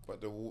 But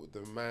the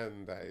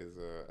man that is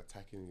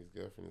attacking his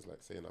girlfriend is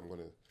like saying, I'm going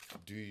to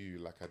do you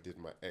like I did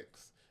my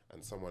ex.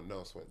 And someone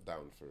else went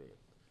down for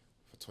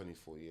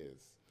 24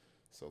 years.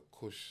 So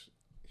Kush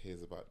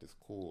hears about this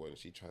call and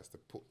she tries to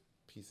put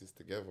pieces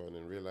together and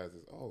then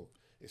realizes, oh,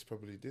 it's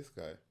probably this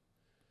guy.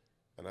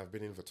 And I've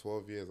been in for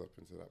 12 years up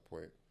until that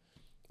point.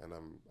 And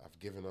I've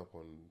given up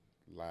on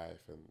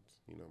life and,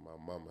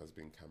 my mum has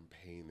been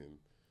campaigning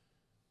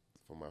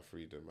for my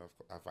freedom.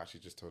 I've actually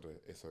just told her,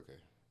 it's okay.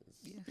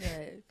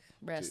 Yeah,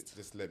 rest.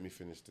 Just let me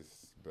finish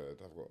this bird.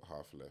 I've got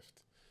half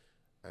left.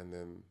 And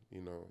then,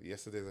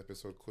 yesterday's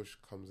episode, Kush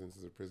comes into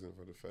the prison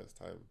for the first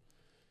time.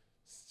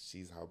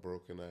 Sees how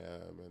broken I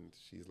am. And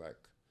she's like,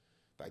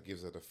 that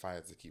gives her the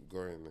fire to keep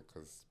going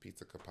because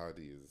Peter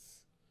Capaldi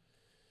is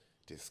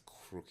this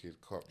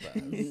crooked cop that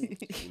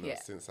has, Yeah.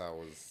 since I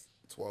was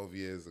 12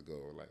 years ago,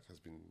 has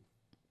been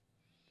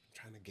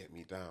trying to get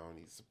me down.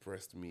 He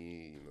suppressed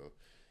me, you know.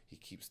 He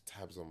keeps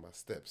tabs on my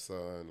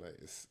stepson. Like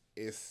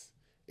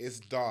it's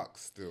dark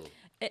still.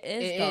 It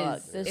is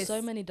dark. There's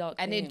so many dark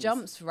and themes. it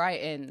jumps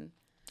right in.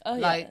 Oh,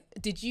 like,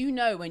 yeah. did you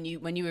know when you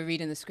were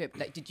reading the script,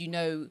 like, did you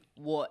know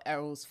what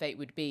Errol's fate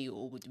would be,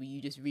 or were you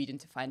just reading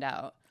to find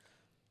out?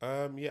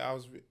 Yeah,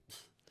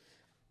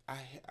 I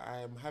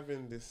am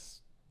having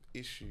this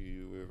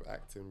issue with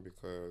acting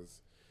because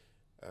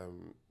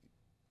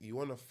you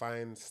want to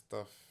find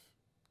stuff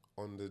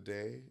on the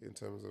day in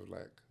terms of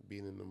like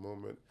being in the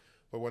moment.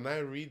 But when I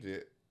read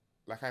it,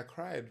 like I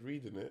cried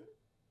reading it,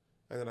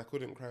 and then I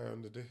couldn't cry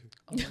on the day.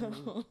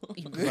 Oh.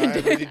 I had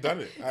already done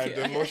it.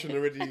 The emotion I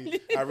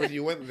already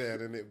went there,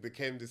 and then it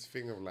became this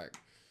thing of like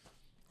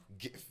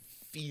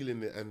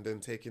feeling it and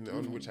then taking it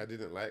on, which I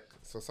didn't like.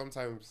 So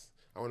sometimes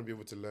I want to be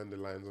able to learn the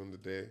lines on the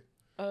day,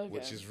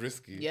 which is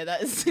risky. Yeah,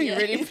 that is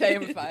really playing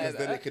with fire. Because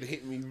then it could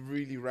hit me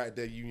really right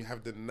there. You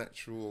have the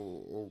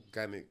natural,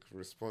 organic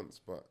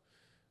response. But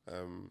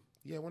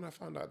when I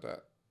found out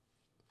that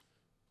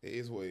it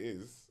is what it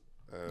is.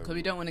 Because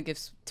we don't want to give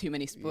too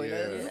many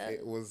spoilers.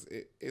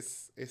 Yeah,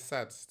 it's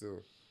sad still.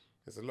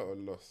 There's a lot of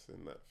loss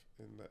in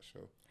that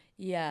show.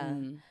 Yeah.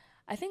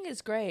 I think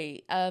it's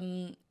great.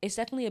 It's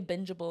definitely a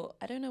bingeable.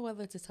 I don't know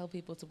whether to tell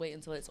people to wait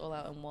until it's all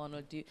out in one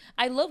or do.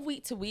 I love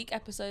week to week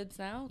episodes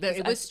now.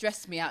 It would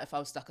stress me out if I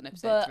was stuck on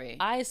episode 3.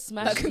 I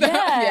smashed.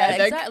 Like,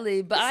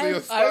 Exactly. But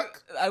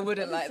I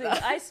wouldn't like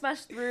that. I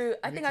smashed through.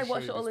 I think I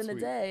watched it all in a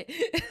day.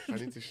 I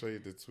need to show you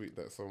the tweet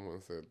that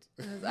someone said.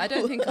 I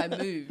don't think I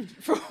moved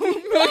from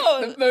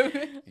the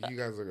moment. You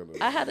guys are gonna.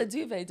 I had a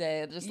duvet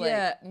day and just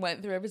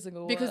went through every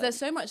single because word. there's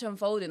so much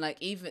unfolding. Like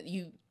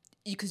even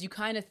because you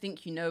kind of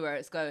think you know where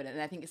it's going,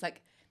 and I think it's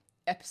like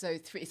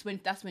episode 3.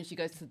 That's when she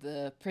goes to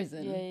the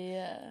prison.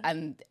 Yeah.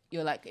 And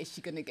you're like, is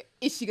she gonna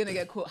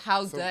get caught?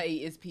 How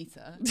dirty is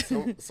Peter?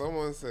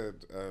 Someone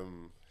said,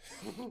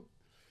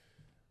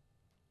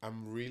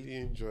 I'm really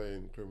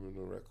enjoying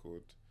Criminal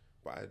Record,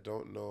 but I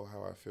don't know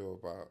how I feel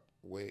about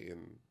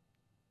waiting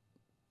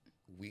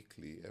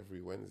weekly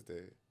every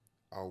Wednesday.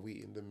 Are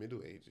we in the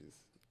Middle Ages?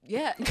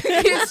 Yeah,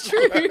 it's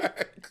true.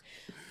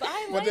 But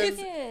I like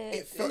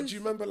it. Do you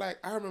remember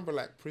I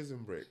remember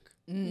Prison Break.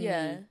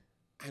 Yeah.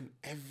 And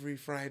every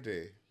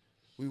Friday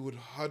we would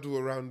huddle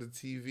around the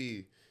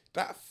TV.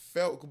 That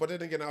felt good. But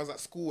then again, I was at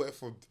school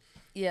for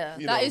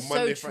that is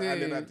Monday, so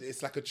Friday, true. and then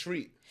it's like a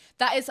treat.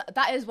 That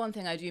is one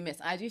thing I do miss.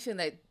 I do feel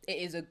like it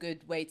is a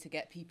good way to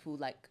get people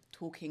like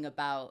talking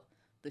about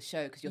the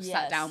show because you're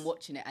sat down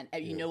watching it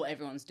and you know what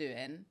everyone's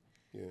doing.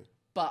 Yeah.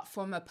 But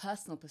from a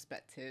personal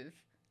perspective,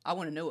 I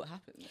want to know what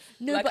happens.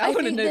 No, like, but I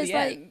think there's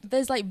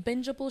there's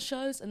bingeable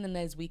shows and then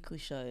there's weekly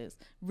shows.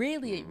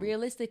 Really,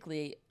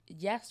 realistically,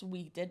 yes,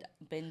 we did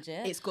binge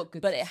it. It's got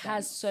good but suspense. it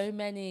has so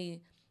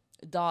many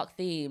dark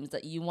themes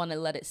that you want to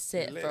let it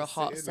sit for a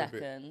hot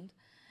second.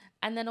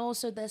 And then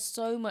also there's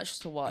so much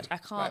to watch. I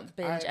can't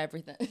binge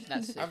everything.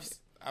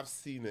 I've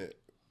seen it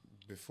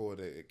before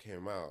it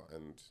came out,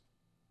 and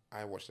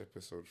I watched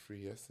episode 3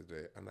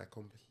 yesterday, and I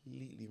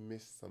completely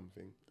missed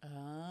something.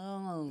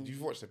 Oh.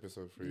 You've watched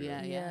episode 3,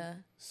 right? Yeah.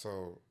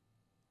 So,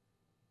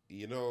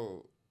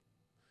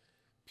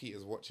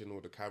 Peter's watching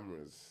all the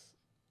cameras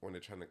when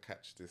they're trying to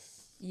catch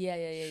this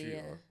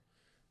shooter,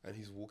 and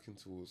he's walking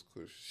towards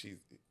Kush.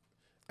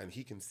 And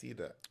he can see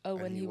that. Oh,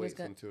 and when he waits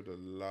was until the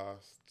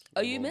last.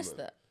 Oh, you missed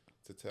that.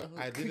 To tell.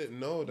 I didn't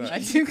know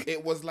that.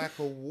 It was like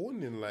a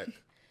warning,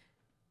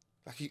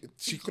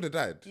 she could have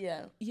died.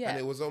 Yeah. And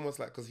it was almost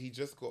like, because he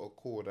just got a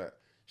call that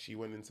she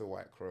went into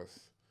White Cross,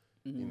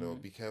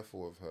 be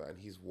careful of her, and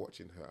he's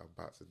watching her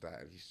about to die,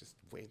 and he's just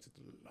waiting to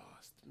the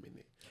last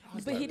minute.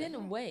 But he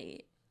didn't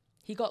wait.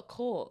 He got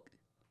caught.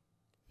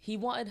 He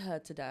wanted her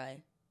to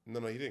die. No,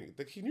 he didn't.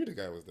 He knew the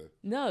guy was there.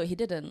 No, he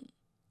didn't.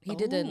 He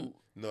didn't.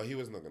 No, he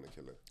was not going to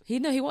kill her.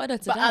 He wanted her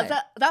to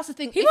die. That's the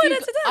thing. He wanted her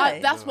to die.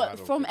 That's No, I what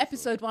don't from think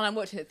episode 1 I'm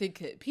watching it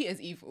thinking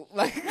Peter's evil.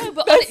 Like No,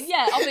 but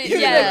yeah.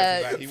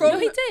 He No,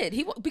 would. he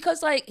did.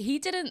 Because he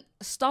didn't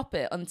stop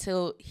it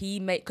until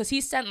because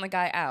he sent the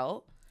guy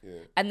out. Yeah.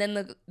 And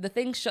then the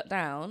thing shut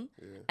down,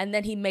 and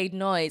then he made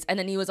noise, and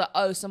then he was like,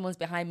 "Oh, someone's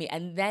behind me,"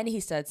 and then he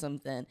said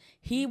something.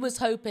 He was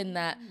hoping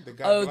that,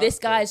 this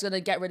guy's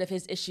gonna get rid of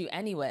his issue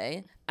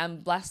anyway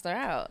and blast her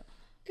out.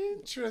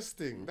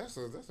 Interesting. That's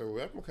a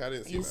weird. Okay, I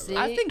didn't see You that. see,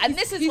 I think and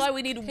he's- this is he's why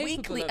we need capable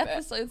weekly of it.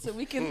 episodes so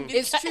we can.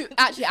 it's true,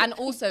 actually, and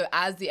also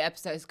as the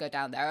episodes go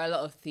down, there are a lot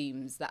of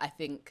themes that I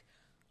think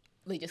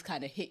they just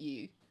kind of hit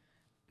you,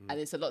 and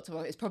it's a lot to.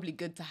 It's probably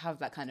good to have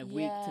that kind of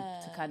week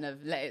to kind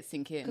of let it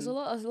sink in. Because a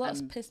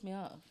lot's pissed me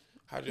off.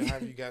 How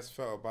have you guys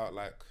felt about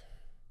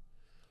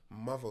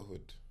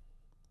motherhood?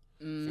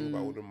 Think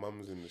about all the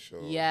mums in the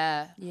show.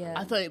 Yeah.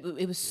 I thought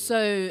it was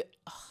so.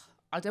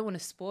 I don't want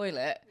to spoil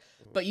it,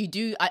 but you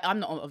do. I'm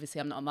not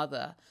a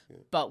mother,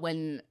 but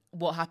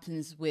what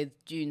happens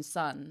with June's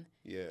son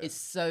is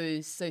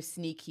so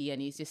sneaky,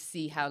 and you just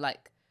see how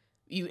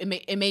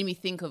it made me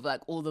think of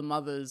all the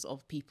mothers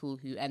of people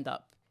who end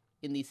up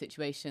in these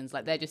situations.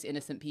 They're just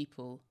innocent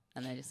people,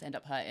 and they just end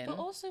up hurting. But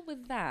also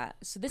with that,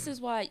 so this is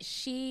why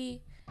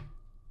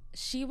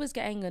she was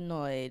getting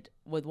annoyed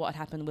with what had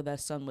happened with her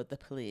son with the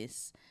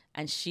police,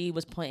 and she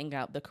was pointing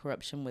out the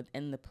corruption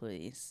within the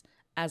police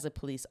as a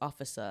police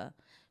officer.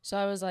 So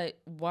I was like,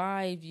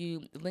 why have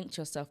you linked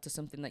yourself to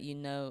something that you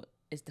know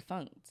is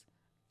defunct?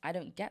 I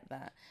don't get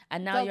that.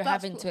 And now you're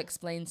having to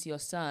explain to your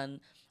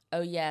son,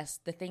 oh yes,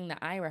 the thing that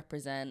I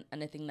represent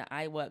and the thing that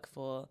I work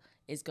for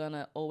is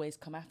gonna always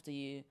come after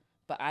you,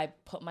 but I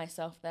put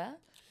myself there.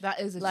 That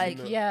is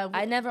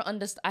I never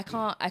understand.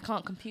 I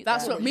can't compute.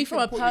 That's that. what me from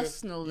a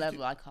personal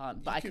level. I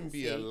can't, but I can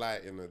be see. a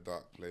light in a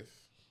dark place.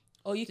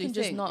 Or you can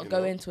just not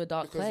go into a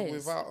dark place.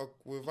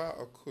 Without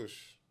a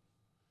Kush,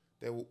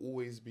 there will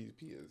always be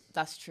Peters.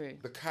 That's true.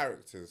 The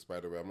characters, by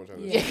the way, I'm not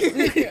trying to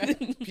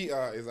say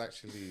Peter is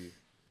actually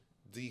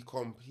the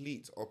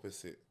complete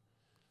opposite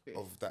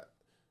of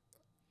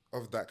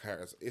that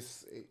character.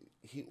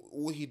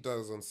 All he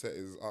does on set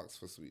is ask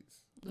for sweets.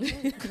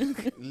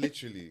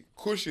 Literally.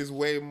 Kush is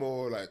way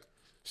more like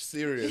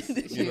serious,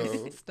 you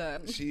know.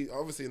 Stern. She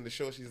obviously in the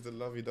show she's the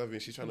lovey-dovey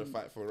and she's trying to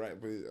fight for right,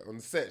 but on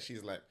set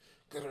she's like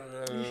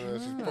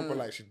she's proper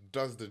like she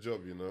does the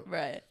job, you know.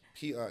 Right.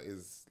 Peter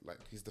is like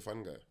he's the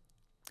fun guy.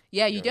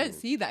 Yeah, you don't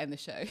see that in the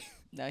show.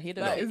 No, he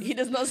does. He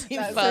does not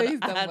seem fun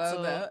at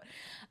all.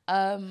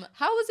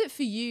 How was it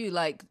for you,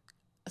 like,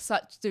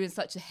 doing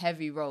such a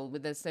heavy role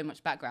with there's so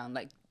much background?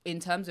 Like,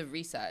 in terms of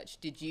research,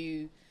 did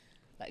you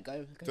like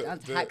go down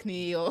to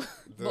Hackney or?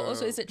 But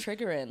also, is it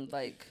triggering?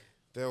 Like,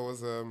 there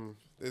was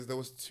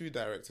two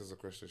directors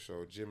across the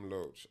show, Jim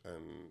Loach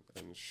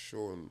and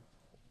Sean,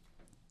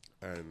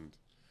 and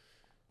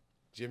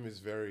Jim is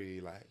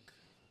very like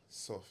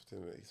soft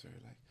and he's very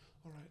like,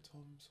 all right,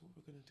 Tom, so what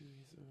we're gonna do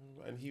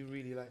is, and he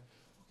really like,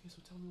 okay,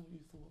 so tell me what you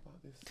thought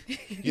about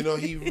this. You know,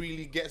 he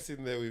really gets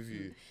in there with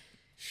you.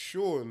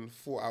 Sean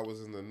thought I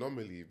was an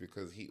anomaly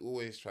because he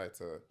always tried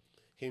to.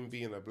 Him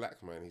being a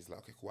black man, he's like,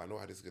 okay, cool, I know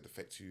how this is going to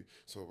affect you.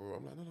 So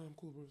I'm like, no, I'm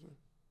cool, bro.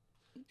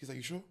 He's like,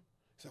 you sure?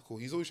 He's like, cool.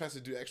 He's always tries to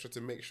do extra to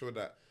make sure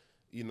that,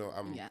 you know,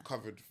 I'm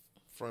covered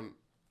front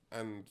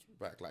and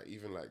back. Like,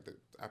 even like the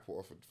Apple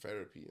offered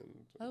therapy.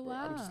 And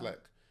wow. I'm just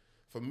like,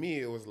 for me,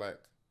 it was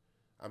like,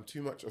 I'm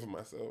too much of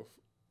myself.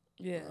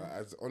 Yeah.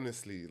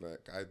 Honestly,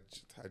 like, I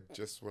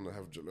just want to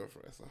have jollof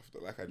rice after.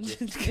 Like, I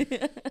just...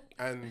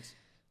 And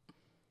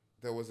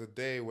there was a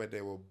day where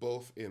they were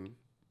both in,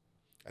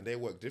 and they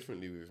worked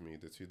differently with me,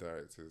 the two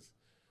directors.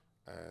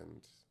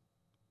 And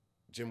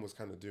Jim was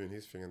kind of doing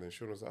his thing, and then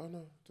Sean was like, oh,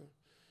 no, you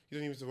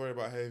don't even have to worry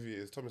about how heavy it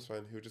is. Tom is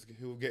fine.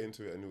 He'll get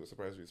into it, and he'll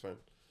surprise you. It's fine.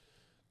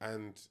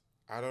 And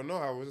I don't know.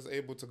 I was just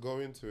able to go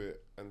into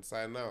it and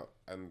sign out,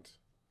 and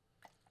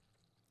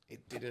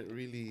it didn't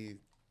really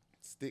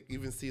stick.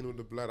 Even seeing all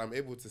the blood, I'm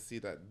able to see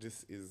that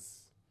this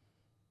is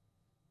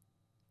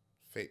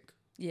fake.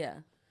 Yeah.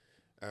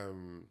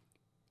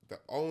 The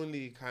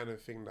only kind of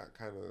thing that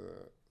kind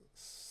of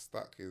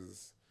stuck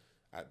is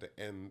at the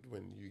end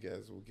when you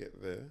guys will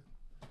get there,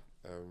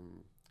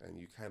 and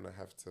you kind of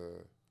have to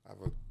have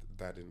a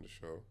dad in the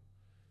show,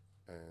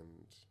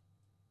 and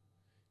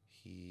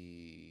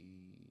he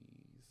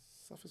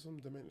suffers from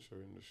dementia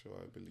in the show,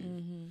 I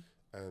believe,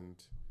 and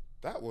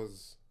that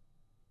was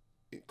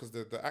because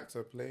the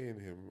actor playing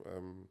him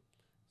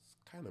is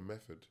kind of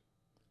method.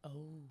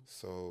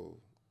 So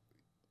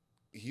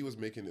he was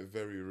making it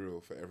very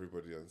real for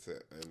everybody on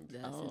set, and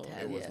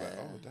it was like,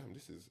 oh damn,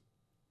 this is.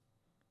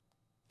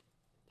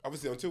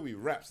 Obviously, until we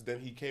wrapped, then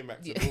he came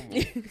back to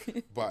normal.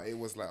 But it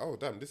was like, oh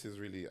damn, this is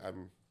really.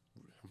 I'm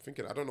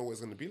thinking. I don't know what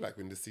it's going to be like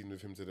in this scene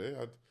with him today.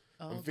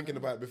 I'm thinking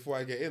about it before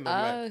I get in.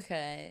 I'm like,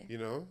 okay. You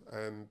know,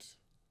 and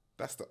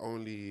that's the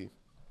only.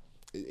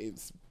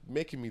 It's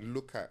making me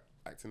look at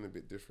acting a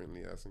bit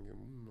differently. I was thinking,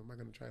 am I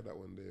going to try that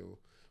one day, or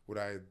would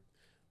I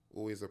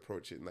always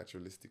approach it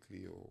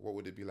naturalistically, or what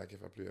would it be like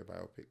if I play a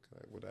biopic?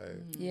 Like, would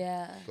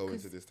I go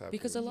into this type?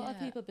 Because a lot of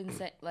people have been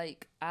saying,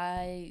 like,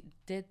 I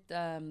did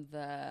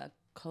the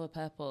Colour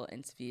Purple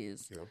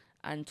interviews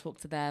and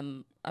talked to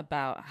them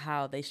about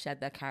how they shed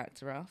their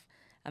character off.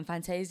 And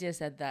Fantasia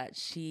said that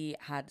she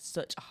had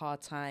such a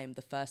hard time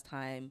the first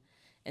time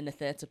in the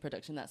theatre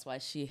production. That's why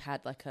she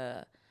had like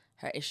her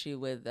issue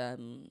with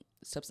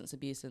substance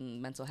abuse and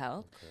mental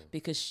health.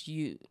 Because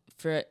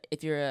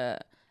if you're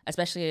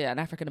especially an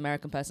African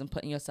American person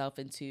putting yourself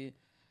into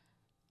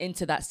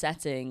that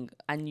setting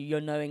and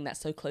you're knowing that's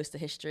so close to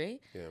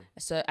history. Yeah.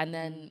 So and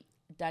then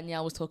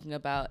Danielle was talking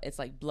about it's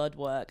like blood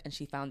work, and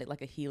she found it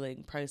like a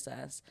healing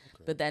process,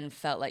 but then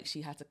felt like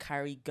she had to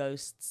carry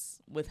ghosts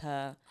with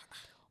her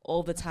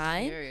all the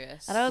time.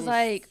 Curious. And I was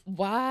like,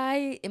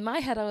 why? In my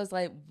head, I was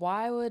like,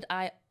 why would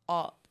I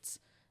opt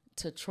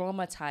to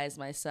traumatize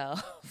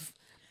myself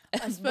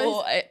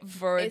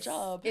for a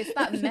job? It's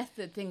that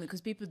method thing,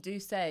 because people do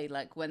say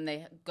like when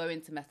they go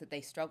into method,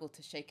 they struggle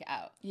to shake it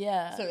out.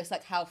 Yeah. So it's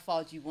like, how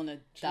far do you want to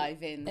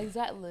dive in?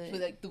 Exactly.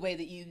 With like the way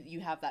that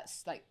you have that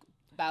like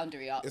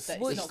boundary up, that it's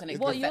not going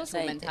to affect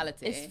your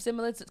mentality. It's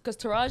similar to, because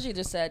Taraji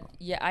just said,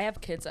 yeah, I have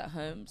kids at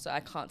home, so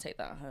I can't take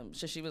that home.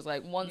 So she was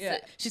like, once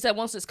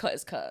it's cut,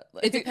 it's cut.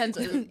 Like, it depends.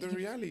 The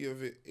reality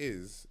of it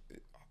is,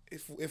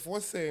 if we're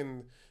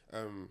saying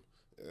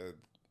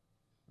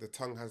the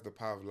tongue has the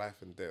power of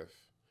life and death,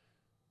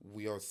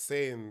 we are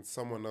saying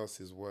someone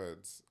else's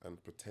words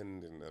and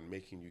pretending and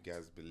making you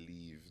guys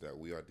believe that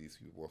we are these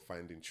people, we're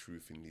finding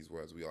truth in these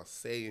words. We are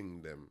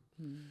saying them.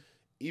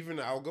 Even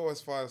I'll go as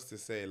far as to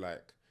say,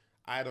 like,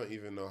 I don't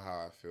even know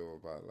how I feel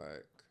about,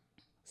 like,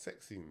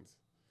 sex scenes.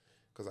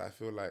 Because I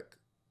feel like,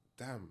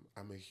 damn,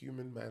 I'm a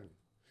human man.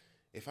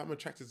 If I'm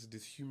attracted to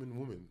this human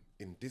woman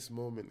in this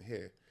moment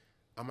here,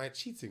 am I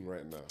cheating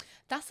right now?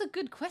 That's a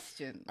good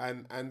question.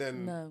 And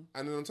then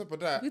on top of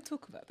that, We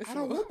talk about this. I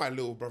don't want my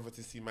little brother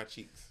to see my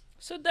cheeks.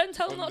 So then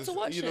tell him not to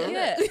watch you know?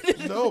 it.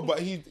 Yeah. No, but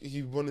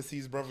he want to see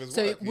his brother's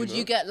So work. would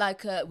you get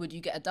would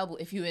you get a double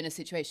if you were in a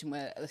situation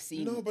where a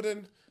scene? No, but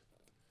then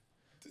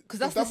because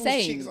that's the devil's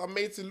same. cheeks are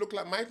made to look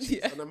like my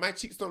cheeks, and then my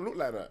cheeks don't look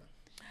like that.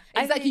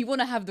 Exactly, you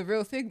want to have the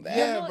real thing there.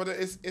 Yeah, but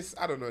it's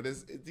I don't know.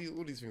 There's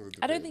all these things.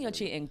 I don't think you're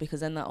cheating, because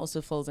then that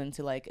also falls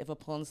into, like, if a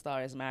porn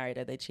star is married,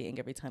 are they cheating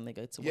every time they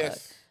go to work?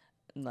 Yes.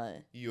 No.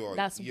 You are.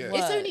 That's yes.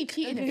 work. It's only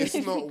cheating if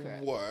It's not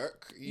secret.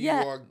 work. You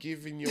Yeah. are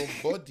giving your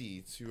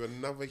body to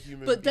another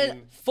human But being.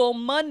 then- For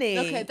money.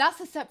 Okay, that's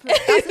a separate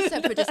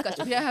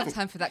discussion. We don't have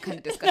time for that kind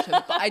of discussion.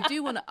 But I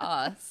do want to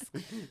ask: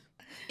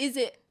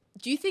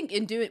 do you think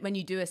when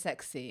you do a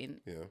sex scene,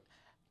 Yeah.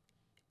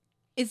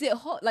 is it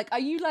hot? Like, are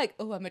you like,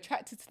 oh, I'm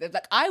attracted to them?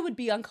 Like, I would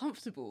be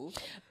uncomfortable.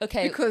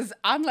 Okay. Because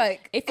I'm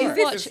like, If is you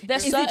this, watch,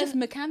 there's is it certain- just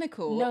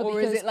mechanical? No, or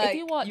because is it like if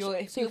you watch, you're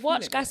watch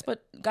feeling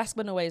it?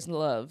 Gaspar Noé's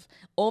Love,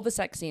 all the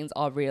sex scenes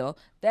are real.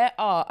 There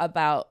are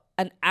about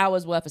an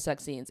hour's worth of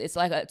sex scenes. It's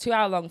like a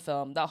 2-hour long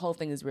film. That whole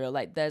thing is real.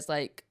 Like, there's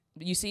like,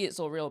 you see it's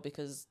all real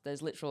because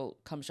there's literal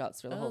cum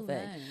shots through the whole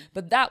thing. right.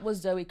 But that was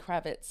Zoe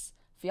Kravitz's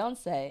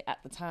fiance at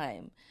the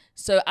time.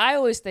 So I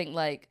always think,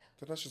 like,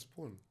 But that's just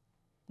porn.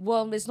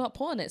 well, it's not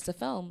porn, it's a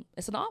film.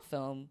 It's an art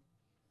film.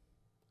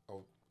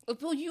 Oh.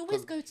 Well, you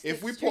always go to the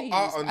If we extremes. put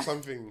art on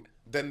something,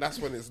 then that's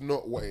when it's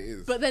not what it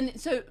is. But then,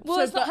 Well,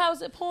 it's not, how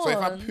is it porn? So if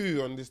I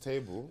poo on this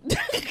table,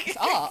 it's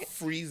art.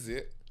 freeze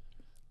it,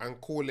 and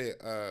call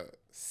it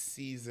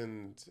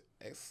seasoned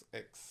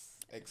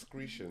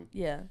excretion,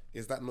 Yeah.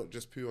 is that not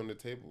just poo on the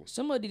table?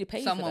 Somebody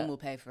pays for Someone that. will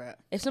pay for it.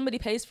 If somebody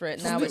pays for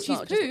it, now it's Moutchi's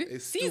not poo, just...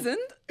 it's still-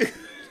 seasoned.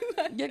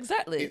 Yeah,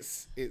 exactly.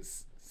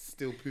 It's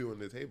still poo on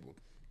the table.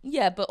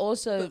 Yeah, but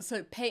also...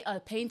 So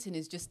painting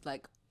is just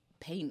like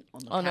paint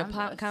on the on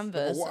canvas. a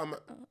canvas, But what am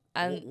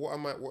I? and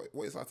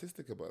What is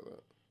artistic about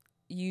that?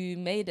 you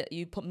made it.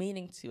 You put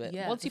meaning to it.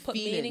 Yeah, Once the you put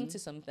feeling. meaning to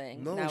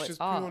something, No, now it's it's just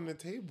poo art. on the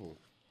table.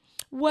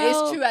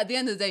 Well, It's true. At the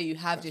end of the day, you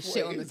have That's this what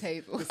shit it on the is.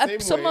 table. The same way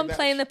someone that-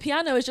 playing the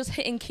piano is just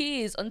hitting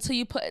keys until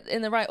you put it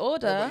in the right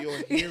order. No,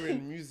 but you're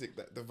hearing music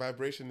that the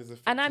vibration is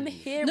affecting. And I'm you.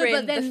 hearing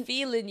but the then-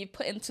 feeling you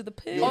put into the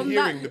poo. You're on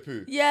hearing that- the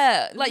poo.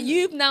 Yeah, like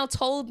you've now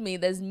told me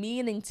there's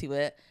meaning to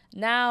it.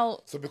 Now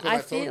So because I I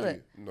told feel you,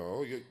 it.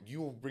 no, you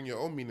will bring your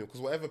own meaning,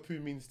 because whatever poo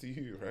means to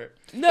you, right?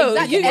 No,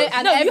 Exactly. you,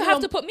 And no, you have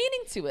everyone- to put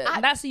meaning to it.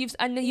 And that's you've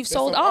There's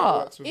sold some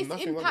art. artworks with It's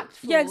nothing on it.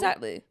 impactful. Yeah,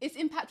 exactly. It's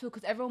impactful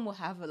because everyone will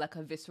have like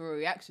a visceral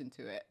reaction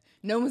to it.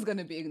 No one's going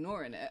to be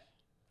ignoring it.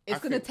 It's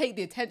going to think- take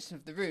the attention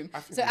of the room. I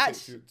think So we,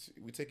 actually,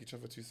 we take each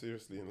other too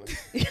seriously in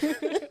life.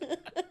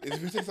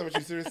 If we take something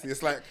too seriously,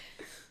 it's like,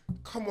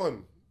 come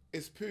on,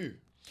 it's poo.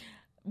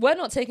 We're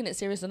not taking it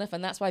serious enough,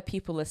 and that's why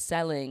people are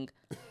selling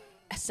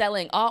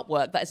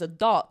artwork that is a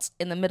dot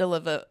in the middle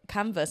of a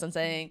canvas and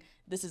saying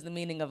this is the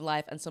meaning of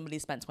life, and somebody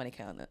spent 20k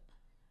on it.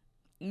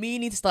 Me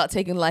need to start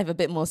taking life a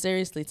bit more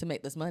seriously to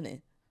make this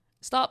money.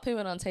 Start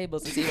pooing on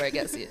tables and see where it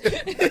gets you.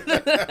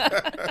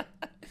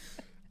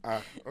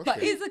 Okay.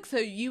 but is it so?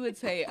 You would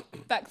say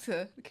back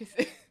to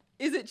kissing.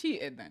 Is it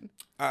cheating then?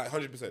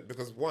 100%,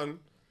 because one,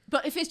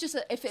 But if it's just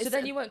if it's So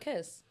then you won't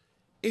kiss.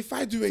 if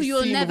I do a so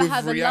you'll scene never with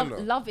have a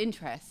Rihanna, love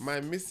interest. my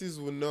missus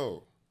will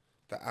know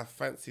that I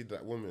fancied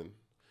that woman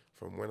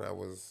from when I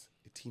was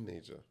a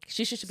teenager.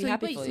 She should be So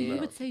happy wait, for so you. you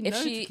would say if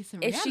no she to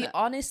kissing if she Rihanna?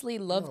 honestly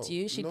loved No,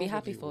 you, she'd be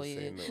happy nobody for will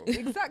you. say no.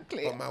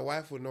 Exactly. But my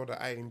wife would know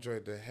that I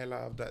enjoyed the hell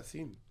out of that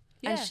scene.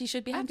 And she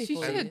should be happy she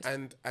for should.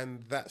 you.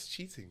 And that's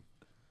cheating.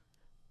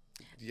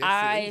 Yes,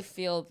 I it is.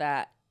 feel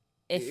that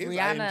if It is.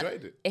 I Rihanna,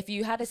 enjoyed it. if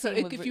you had a So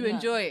scene with if you no.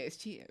 enjoy it, it's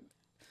cheating.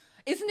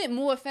 Isn't it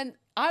more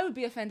I would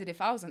be offended if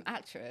I was an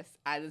actress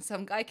and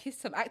some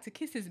actor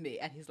kisses me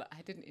and he's like,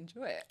 I didn't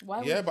enjoy it.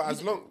 Why Yeah, would- but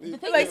as long The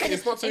thing like, is,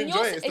 it's not to in enjoy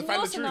your, it, it's to in find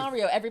your the truth.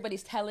 scenario,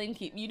 everybody's telling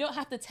you. You don't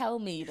have to tell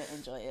me you don't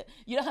enjoy it.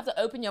 You don't have to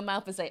open your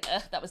mouth and say,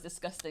 "Ugh, that was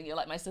disgusting." You're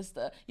like my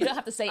sister. You don't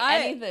have to say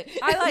anything.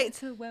 I like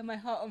to wear my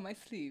heart on my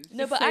sleeves.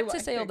 No, Just but say what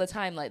actors I say all think. the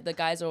time, like the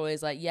guys are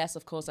always like, "Yes,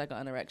 of course, I got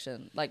an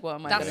erection." Like, what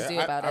am I That's- going to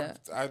do about it?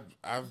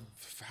 I've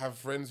have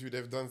friends who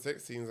they've done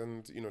sex scenes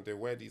and they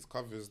wear these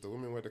covers. The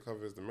women wear the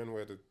covers. The men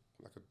wear the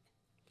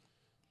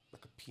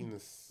like a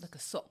penis Like a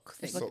sock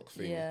thing. sock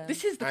thing. Yeah.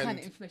 This is the kind And-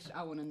 of information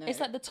I want to know. It's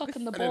like the tuck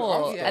and the And then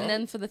ball, after, and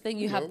then for the thing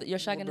you know, have, you're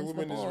shagging when the into the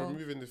woman is ball.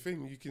 removing the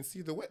thing, you can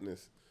see the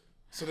wetness.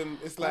 So then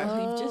it's like,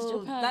 Leave just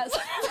your pants.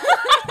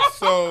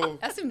 so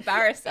that's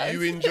embarrassing.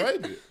 you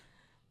enjoyed it.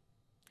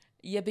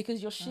 Yeah,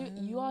 because you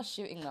are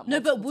shooting that. No,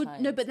 but multiple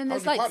times. then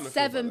How's there's your like partner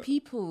feel about 7 that?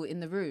 people in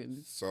the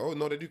room. So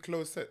no, they do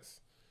closed sets.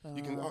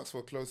 You can ask for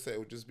a closed set. It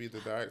would just be the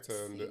director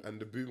and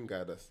the boom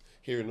guy that's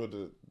hearing all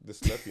the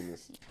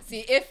slurpiness.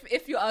 See,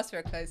 if you ask for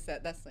a closed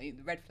set, that's like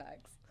the red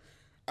flags.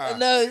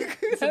 No,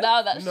 so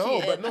now that's no,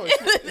 cheating. but no,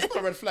 it's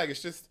not a red flag.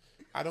 It's just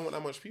I don't want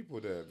that much people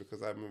there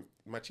because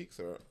my cheeks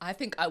are. I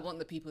think I want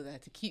the people there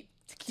to keep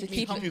me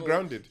Keep humble. you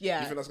grounded. Yeah.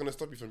 You think that's gonna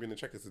stop you from being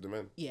attracted to the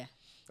man? Yeah.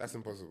 That's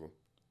impossible.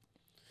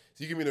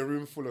 So you can be in a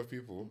room full of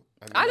people.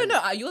 And I don't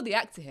know. You're the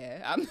actor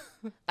here.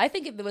 I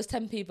think if there was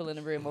 10 people in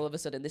a room, all of a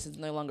sudden, this is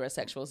no longer a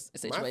sexual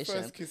situation.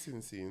 My first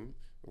kissing scene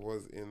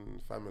was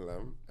in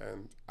Familam,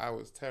 and I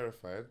was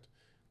terrified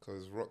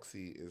because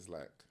Roxy's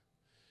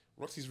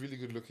really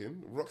good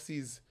looking.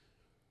 Roxy's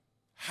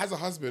has a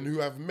husband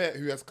who I've met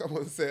who has come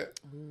on set.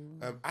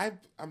 I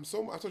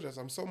told you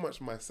I'm so much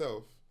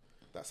myself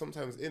that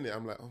sometimes in it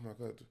I'm like, oh my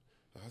god,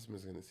 the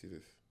husband's gonna see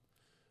this.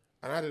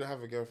 And I didn't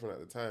have a girlfriend at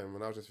the time,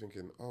 and I was just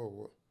thinking,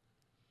 oh,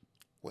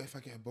 what if I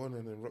get a boner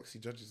and then Roxy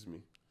judges me?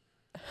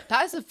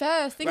 That is a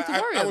fair thing to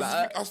worry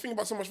about. I was thinking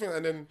about so much things,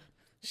 and then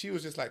she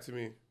was just like to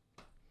me,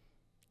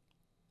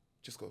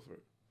 just go for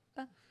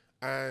it.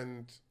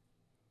 And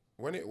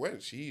when it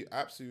went, she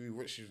absolutely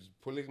went. She was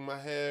pulling my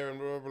hair and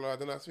blah, blah, blah.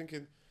 Then I was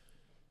thinking,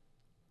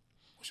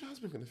 what's your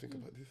husband going to think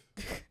about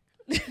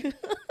this?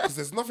 Because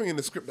there's nothing in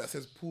the script that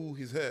says pull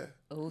his hair.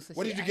 So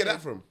Where did you get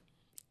that from?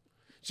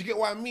 Do you get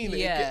what I mean?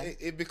 Yeah.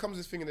 It becomes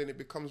this thing, and then it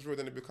becomes real,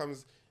 then it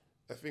becomes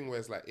a thing where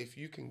it's like, if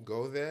you can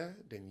go there,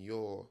 then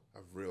you're a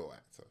real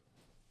actor.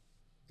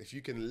 If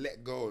you can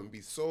let go and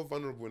be so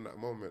vulnerable in that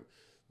moment,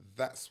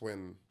 that's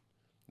when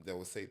they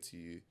will say to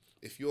you,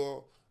 if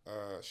you're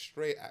a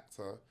straight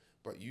actor,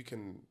 but you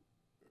can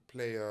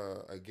play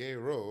a gay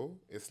role,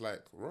 it's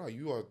like, right,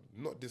 you are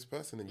not this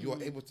person, and you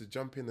are able to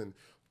jump in and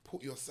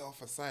put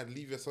yourself aside,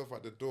 leave yourself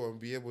at the door, and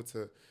be able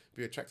to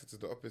be attracted to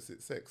the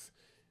opposite sex.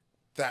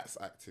 That's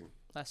acting.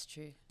 That's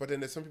true. But then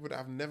there's some people that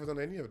have never done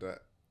any of that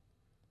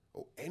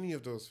or any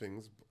of those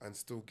things and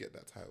still get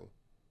that title.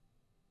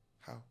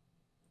 How?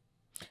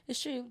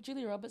 It's true.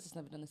 Julia Roberts has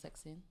never done a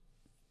sex scene.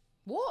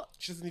 What?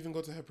 She doesn't even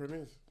go to her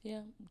premieres.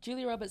 Yeah.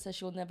 Julia Roberts says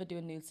she'll never do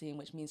a nude scene,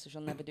 which means she'll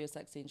never do a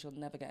sex scene. She'll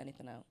never get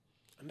anything out.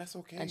 And that's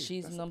okay. And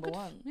she's number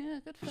one. Yeah,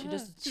 good for She her.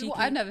 just See, well,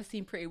 cheeky. I've never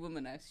seen Pretty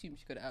Woman. I assume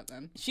she got it out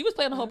then. She was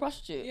playing a whole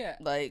prostitute. Yeah.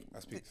 Like, I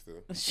speak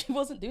still. she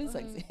wasn't doing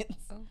sex scenes.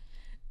 Oh.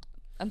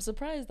 I'm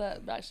surprised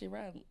that actually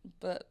ran.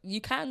 But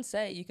you can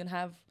say, you can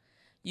put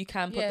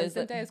Yeah, those...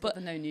 Zendaya's but got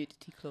the no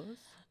nudity clause.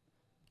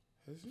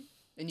 Has she?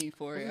 In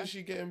Euphoria. Wasn't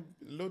she getting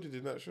loaded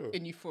in that show?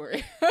 In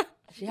Euphoria.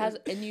 she has...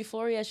 In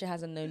Euphoria, she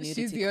has a no nudity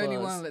She's the only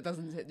clause. one that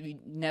doesn't... We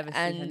never see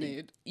And her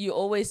nude. you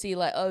always see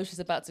like, oh, she's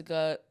about to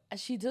go... And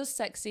she does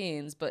sex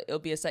scenes, but it'll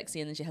be a sex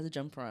scene and she has a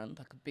jumper on.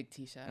 Like a big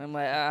t-shirt. And I'm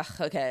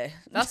like, okay.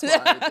 That's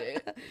what I would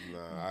do.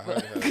 Nah, I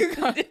heard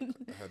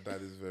her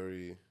dad is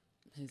very...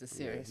 He's a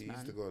serious he man.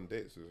 used to go on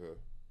dates with her.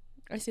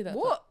 I see that.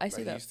 What? I Like,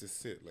 see he that. used to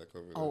sit like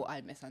over there. Oh,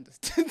 I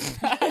misunderstood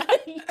that.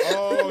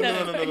 Oh,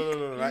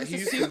 no. Like, he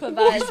used to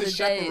supervise the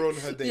chaperone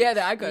dates. her dates.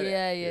 Yeah, I got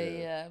it.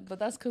 Yeah. But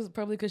that's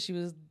probably because she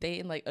was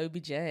dating like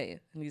OBJ, and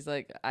he's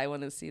like, I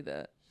want to see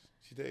that.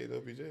 She dated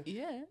OBJ.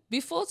 Yeah.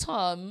 Before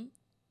Tom,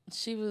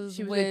 she was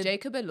with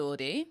Jacob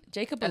Elordi.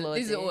 Jacob And Elordi.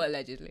 these are all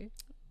allegedly.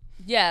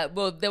 Yeah,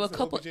 well, there were a Isn't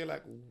couple. OBJ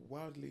like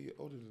wildly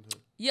older than her?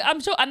 Yeah,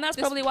 I'm sure, and that's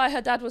probably why her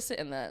dad was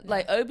sitting there.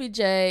 Like OBJ,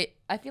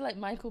 I feel like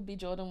Michael B.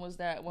 Jordan was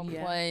there at one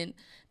point.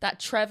 That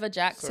Trevor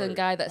Jackson Sorry,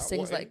 guy that at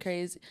sings what like age?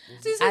 crazy.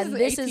 This And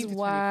this 18 is to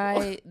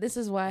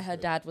 24. why her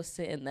dad was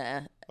sitting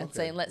there and Okay,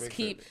 saying, makes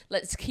sense.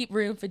 let's keep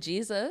room for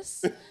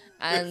Jesus.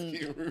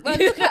 And Well,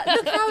 look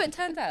how it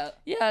turned out.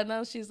 yeah,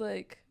 now she's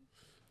like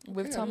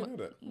with Okay, I Tom, didn't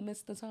know that.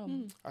 Mr.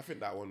 Tom. I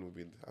think that one would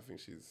be. I think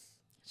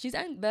She's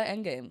their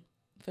endgame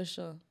for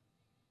sure.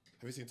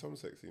 Have you seen Tom's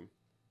sex scene?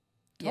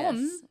 Tom?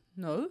 Yes.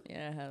 No.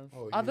 Yeah, I have.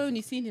 Oh, I've he's-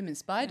 only seen him in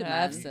Spider-Man.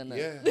 I've seen it.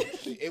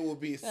 Yeah, it would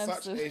be such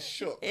Absolutely. a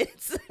shock.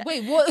 It's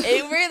Wait, what?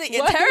 it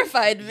What?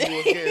 terrified He me.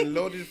 was getting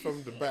loaded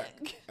from the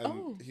back, and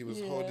Oh, he was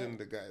yeah. holding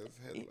the guy's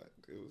head like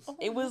it was.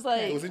 It was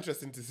like It was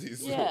interesting to see.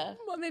 So. yeah.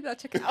 Well, maybe I'll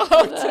check it Oh,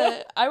 out.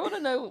 no. I want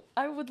to know.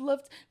 I would love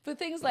for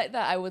things like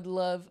that. I would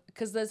love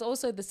because there's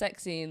also the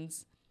sex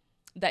scenes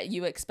that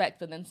you expect,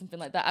 but then something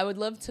like that. I would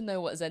love to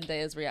know what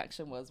Zendaya's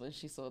reaction was when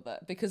she saw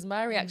that because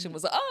my reaction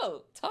was,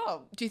 "Oh,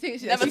 Tom." Do you think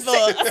she's Never she's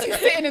thought. she's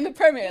sitting in the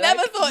premiere? Never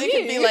like, thought it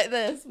could be you? like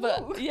this,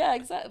 but Ooh. yeah,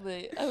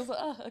 exactly. I was like,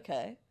 "Oh,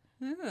 okay."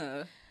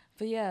 Yeah.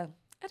 But yeah.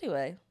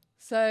 Anyway,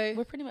 So,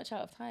 we're pretty much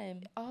out of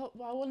time. I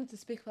wanted to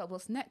speak about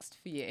what's next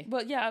for you.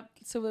 But yeah,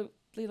 so we'll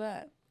leave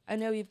that. I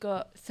know you've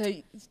got. So,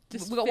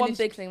 just We've got one finish-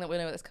 big thing that we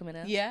know that's coming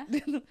in. Yeah.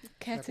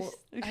 Care Like to? what?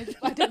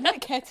 I don't know.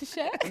 Care to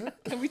share?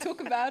 Can we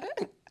talk about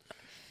it?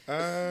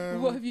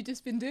 What have you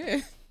just been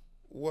doing?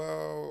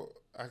 Well,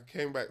 I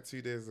came back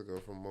 2 days ago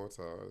from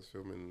Malta. I was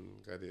filming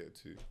Gladiator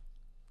 2.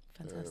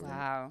 Fantastic.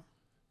 Wow.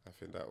 I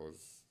think that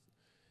was,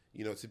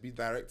 to be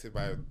directed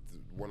by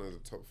one of the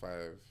top 5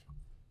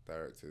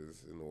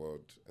 directors in the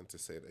world, and to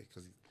say that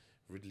because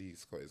Ridley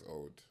Scott is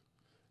old.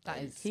 That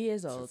and is- He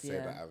is to old, say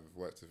yeah. that I've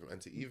worked with him,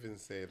 and to even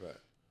say that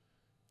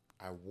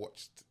I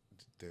watched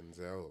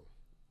Denzel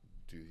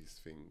do his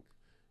thing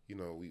you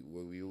know,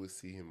 we always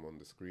see him on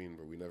the screen,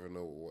 but we never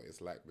know what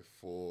it's like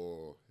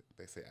before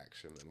they say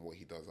action and what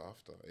he does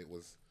after. It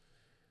was,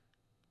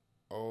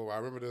 I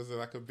remember there was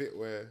like a bit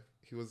where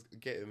he was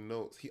getting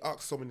notes. He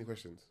asked so many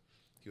questions.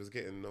 He was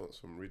getting notes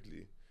from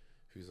Ridley,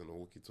 who's on a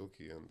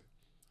walkie-talkie, and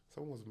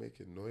someone was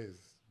making noise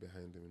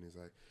behind him, and he's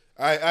like,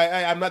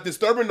 I'm not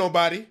disturbing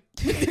nobody.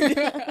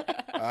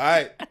 All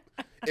right.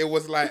 It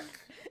was like,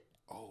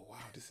 oh wow,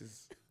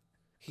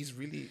 he's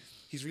really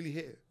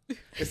here.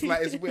 It's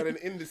like, it's weird. And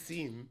in the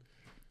scene,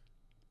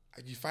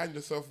 you find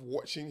yourself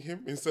watching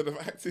him instead of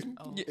acting.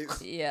 Oh.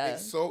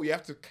 It's so, you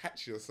have to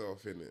catch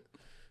yourself in it.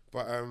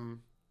 But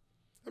I'm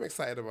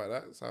excited about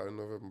that. It's out in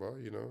November,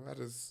 you know. I had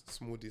a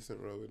small, decent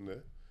role in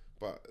there.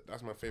 But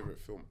that's my favourite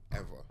film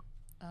ever.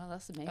 Oh,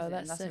 that's amazing. Oh,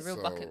 that's a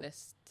real bucket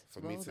list.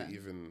 For me to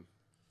even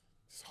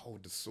just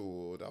hold the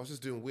sword. I was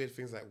just doing weird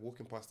things like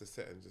walking past the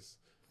set and just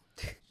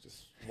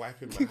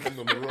wiping my hand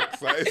on the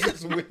rocks. Like, it's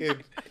just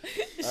weird.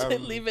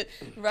 Leave it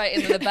right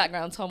in the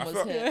background. Tom was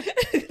here.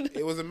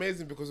 It was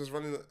amazing because it was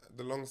running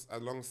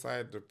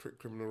alongside the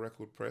Criminal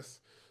Record press.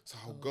 So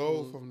I'll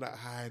go from that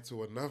high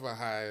to another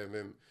high and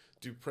then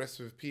do press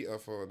with Peter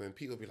and then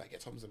Peter will be like, yeah,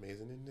 Tom's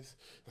amazing in this.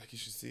 Like, you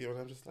should see it. And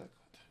I'm just like,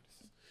 oh,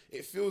 damn,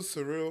 it feels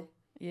surreal.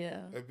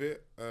 Yeah. A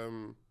bit.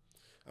 I'm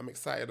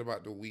excited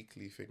about the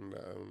weekly thing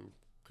that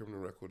Criminal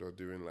Record are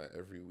doing, like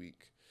every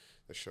week.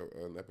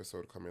 An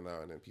episode coming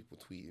out and then people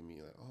tweeting me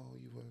like, oh,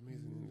 you were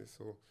amazing in this,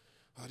 or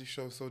oh, this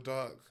show's so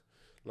dark.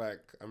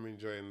 Like, I'm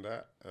enjoying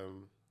that.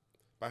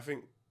 But I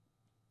think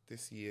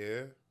this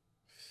year,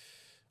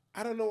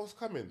 I don't know what's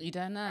coming. You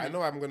don't know? I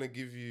know I'm going to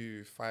give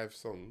you 5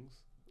 songs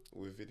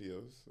with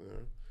videos. You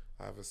know?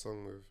 I have a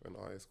song with an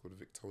artist called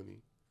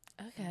Victoni.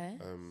 Okay.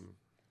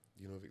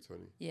 You know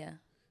Victoni? Yeah.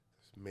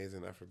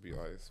 Amazing Afrobeat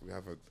artist. We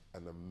have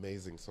an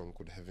amazing song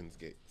called Heaven's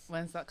Gates.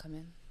 When's that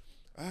coming?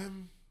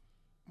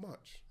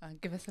 March.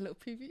 Give us a little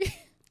preview.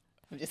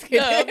 I'm just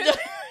kidding.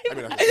 I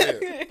mean, I can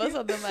play it. What's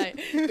on the mic?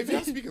 If you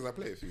have speakers, I'll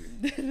play it for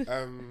you.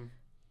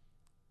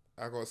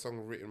 I got a song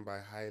written by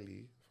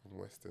Hailey from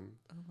Western.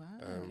 Oh,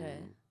 wow. Okay.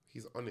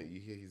 He's on it. You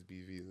hear his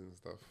BVs and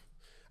stuff.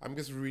 I'm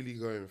just really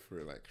going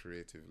through it, like,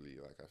 creatively.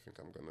 Like, I think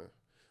I'm going to...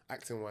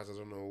 Acting-wise, I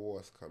don't know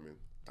what's coming.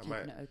 I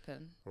might it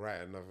open.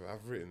 write another...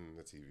 I've written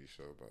a TV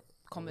show, but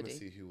Comedy. I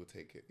want to see who will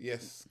take it.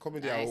 Yes,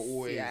 comedy Nice, I will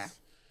always yeah.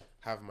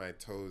 have my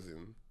toes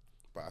in.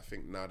 But I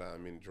think now that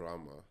I'm in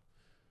drama,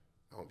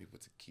 I want people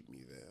to keep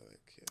me there. Like,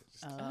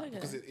 Okay.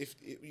 Because if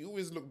you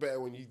always look better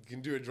when you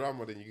can do a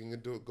drama than you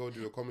can go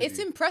do a comedy. It's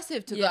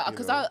impressive to go,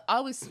 because I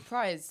was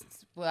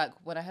surprised like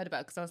when I heard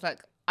about it, because I was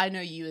like, I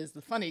know you as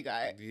the funny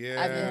guy.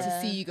 Yeah. And then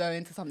to see you go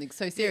into something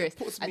so serious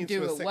and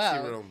do it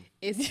well. Realm.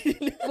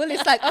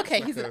 It's like,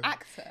 okay, he's an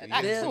actor. He's an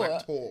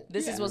actor.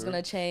 This is what's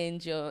going to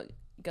change your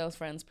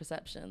girlfriend's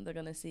perception. They're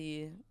going to see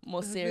you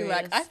more Be serious.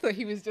 like, I thought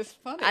he was just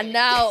funny. And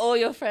now all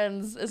your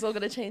friends, it's all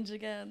going to change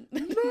again.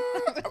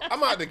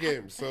 I'm out of the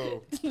game,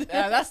 so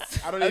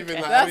that's I don't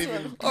even.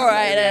 All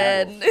right,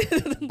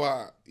 then.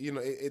 But you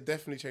know, it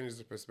definitely changes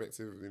the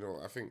perspective. You know,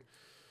 I think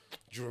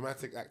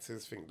dramatic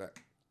actors think that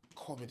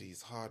comedy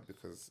is hard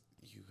because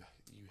you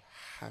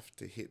have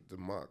to hit the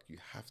mark. You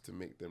have to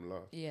make them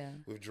laugh. Yeah.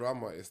 With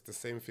drama, it's the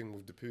same thing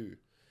with the poo.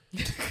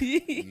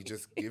 You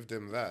just give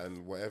them that,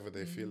 and whatever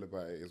they feel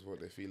about it is what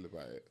they feel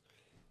about it.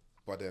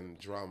 But then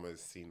drama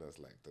is seen as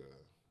like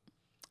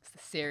it's the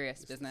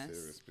serious business. The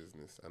serious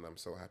business, and I'm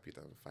so happy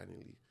that I'm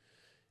finally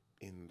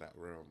in that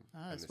realm.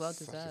 Oh, it's and well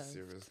such deserved. a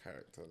serious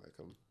character. Like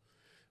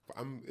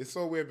it's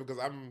so weird because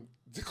I'm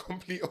the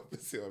complete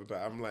opposite of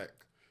that. I'm like,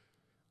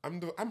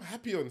 I'm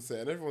happy on set,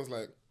 and everyone's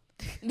like,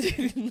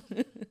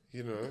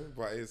 you know.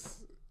 But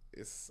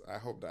it's. I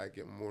hope that I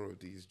get more of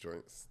these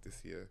joints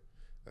this year.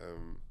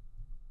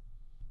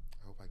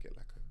 I hope I get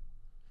like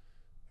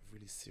a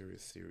really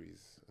serious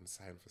series and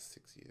sign for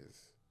 6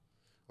 years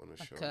on a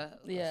show.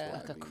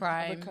 Like a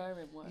crime.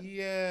 Recurring one.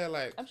 Yeah,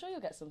 like I'm sure you'll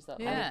get some stuff.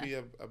 Yeah. I want to be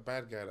a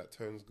bad guy that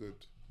turns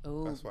good.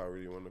 Ooh. That's what I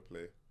really want to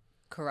play.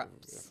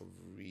 Corrupts. Like a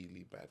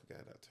really bad guy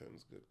that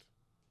turns good.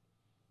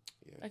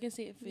 Yeah. I can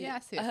see it for you. Yeah, I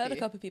see it I for heard a you.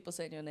 couple of people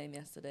saying your name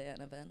yesterday at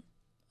an event.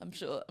 I'm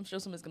sure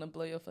someone's going to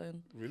blow your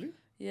phone. Really?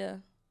 Yeah.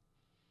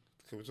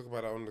 Can we talk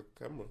about that on the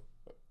camera?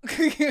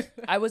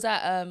 I was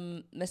at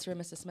Mr. and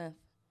Mr. Smith.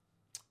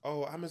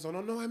 Oh, Amazon.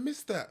 Oh, no, I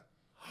missed that.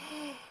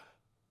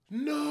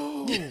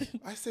 No.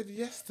 I said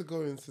yes to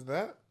go into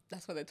that.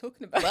 That's what they're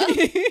talking about.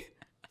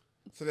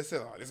 So they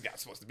said, oh, this guy's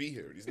supposed to be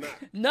here. And he's not.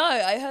 No,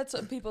 I heard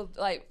some people,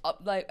 like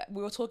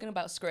we were talking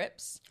about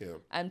scripts. Yeah.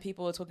 And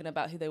people were talking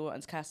about who they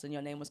wanted to cast and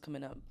your name was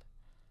coming up.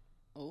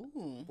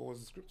 Oh. What was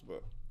the script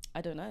about? I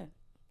don't know.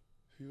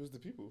 Who was the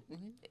people?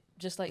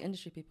 Just like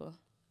industry people.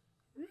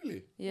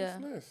 Really? Yeah.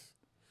 That's nice.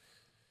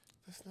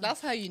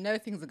 That's how you know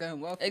things are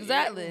going well for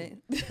Exactly.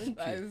 you.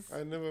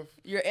 I never...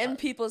 You're in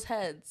people's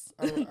heads.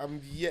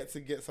 I'm yet to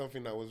get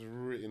something that was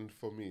written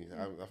for me.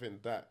 I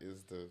think that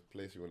is the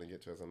place you want to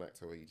get to as an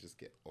actor, where you just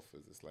get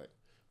offers. It's like,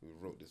 we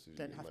wrote this with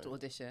you. Don't have to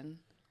audition.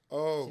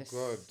 Oh, Just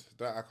God.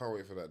 That I can't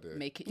wait for that day.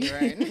 Make it your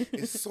own.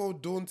 It's so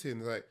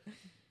daunting. Like,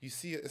 you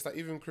see it. It's like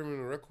even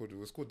Criminal Record. It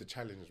was called The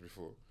Challenge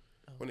before.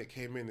 when it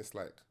came in, it's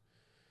like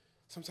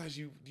sometimes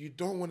you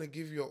don't want to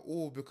give your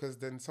all because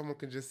then someone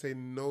can just say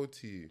no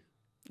to you.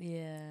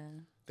 Yeah.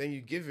 Then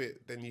you give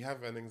it, then you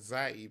have an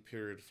anxiety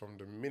period from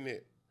the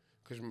minute,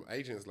 because my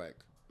agent's like,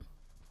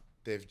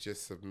 they've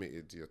just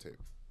submitted your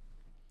tape.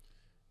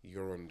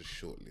 You're on the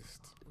short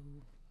list.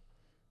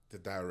 The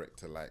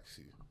director likes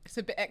you. It's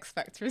a bit X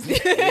Factor, isn't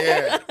it?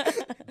 Yeah.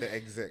 The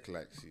exec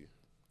likes you.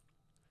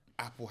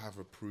 Apple have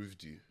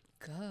approved you.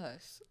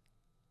 Gosh.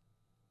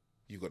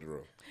 You got the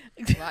role.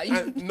 Wow,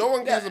 And no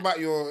one cares about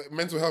your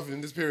mental health in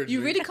this period.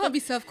 you really can't be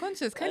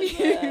self-conscious, can you?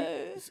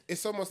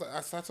 It's almost like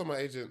I told my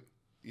agent,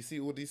 you see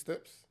all these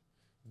steps?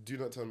 Do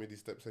not tell me these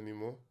steps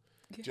anymore.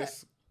 Yeah.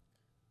 Just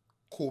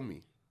call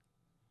me.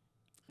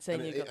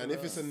 Saying And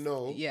if it's a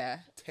no, Yeah.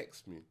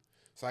 text me.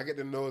 So I get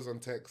the no's on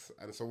text.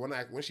 And so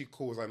when she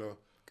calls, I know.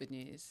 Good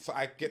news. So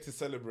I get to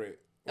celebrate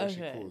when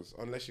she Okay. calls.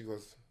 Unless she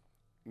goes,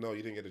 no,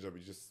 you didn't get the job.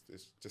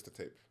 It's just a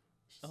tape.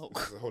 Oh.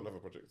 It's a whole other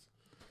project.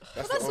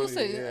 That's the only-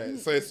 also yeah.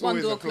 So it's one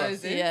always door a plus.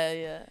 closing.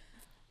 Yeah.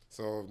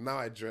 So now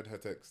I dread her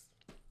text.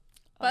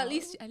 But at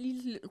least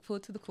you look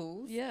forward to the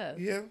calls. Yeah.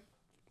 Yeah.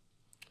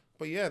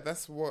 But yeah,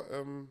 that's what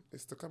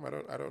is to come. I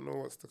don't know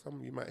what's to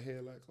come. You might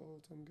hear like, oh,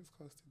 Tom gets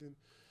casted in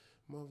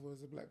Marvel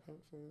as a Black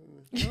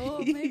Panther. Oh,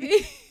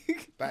 maybe.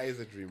 That is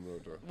a dream role,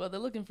 though. Well, they're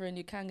looking for a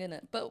new Kang,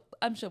 innit? But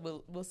I'm sure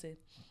we'll see.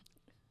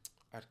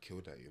 I'd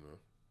kill that, you know.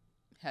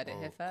 Heard it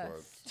here God.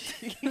 first.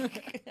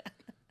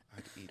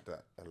 I'd eat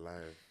that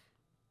alive.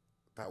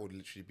 That would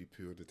literally be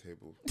poo on the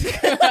table.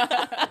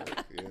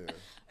 Like,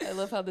 yeah. I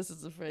love how this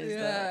is a phrase.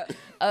 Yeah.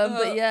 But yeah,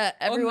 on that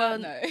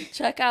everyone note.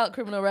 check out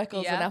Criminal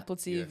Records on Yeah. Apple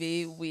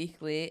TV Yes.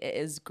 weekly. It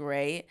is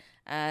great.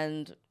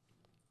 And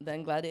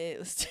then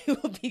Gladiators 2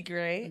 will be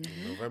great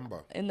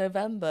in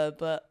November.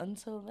 But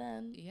until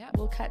then,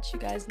 we'll catch you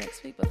guys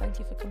next week. But thank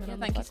you for coming on.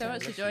 Thank you so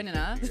much for joining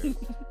us.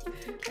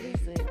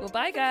 Well,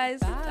 bye, guys.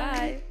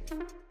 Bye.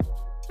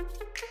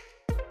 Bye.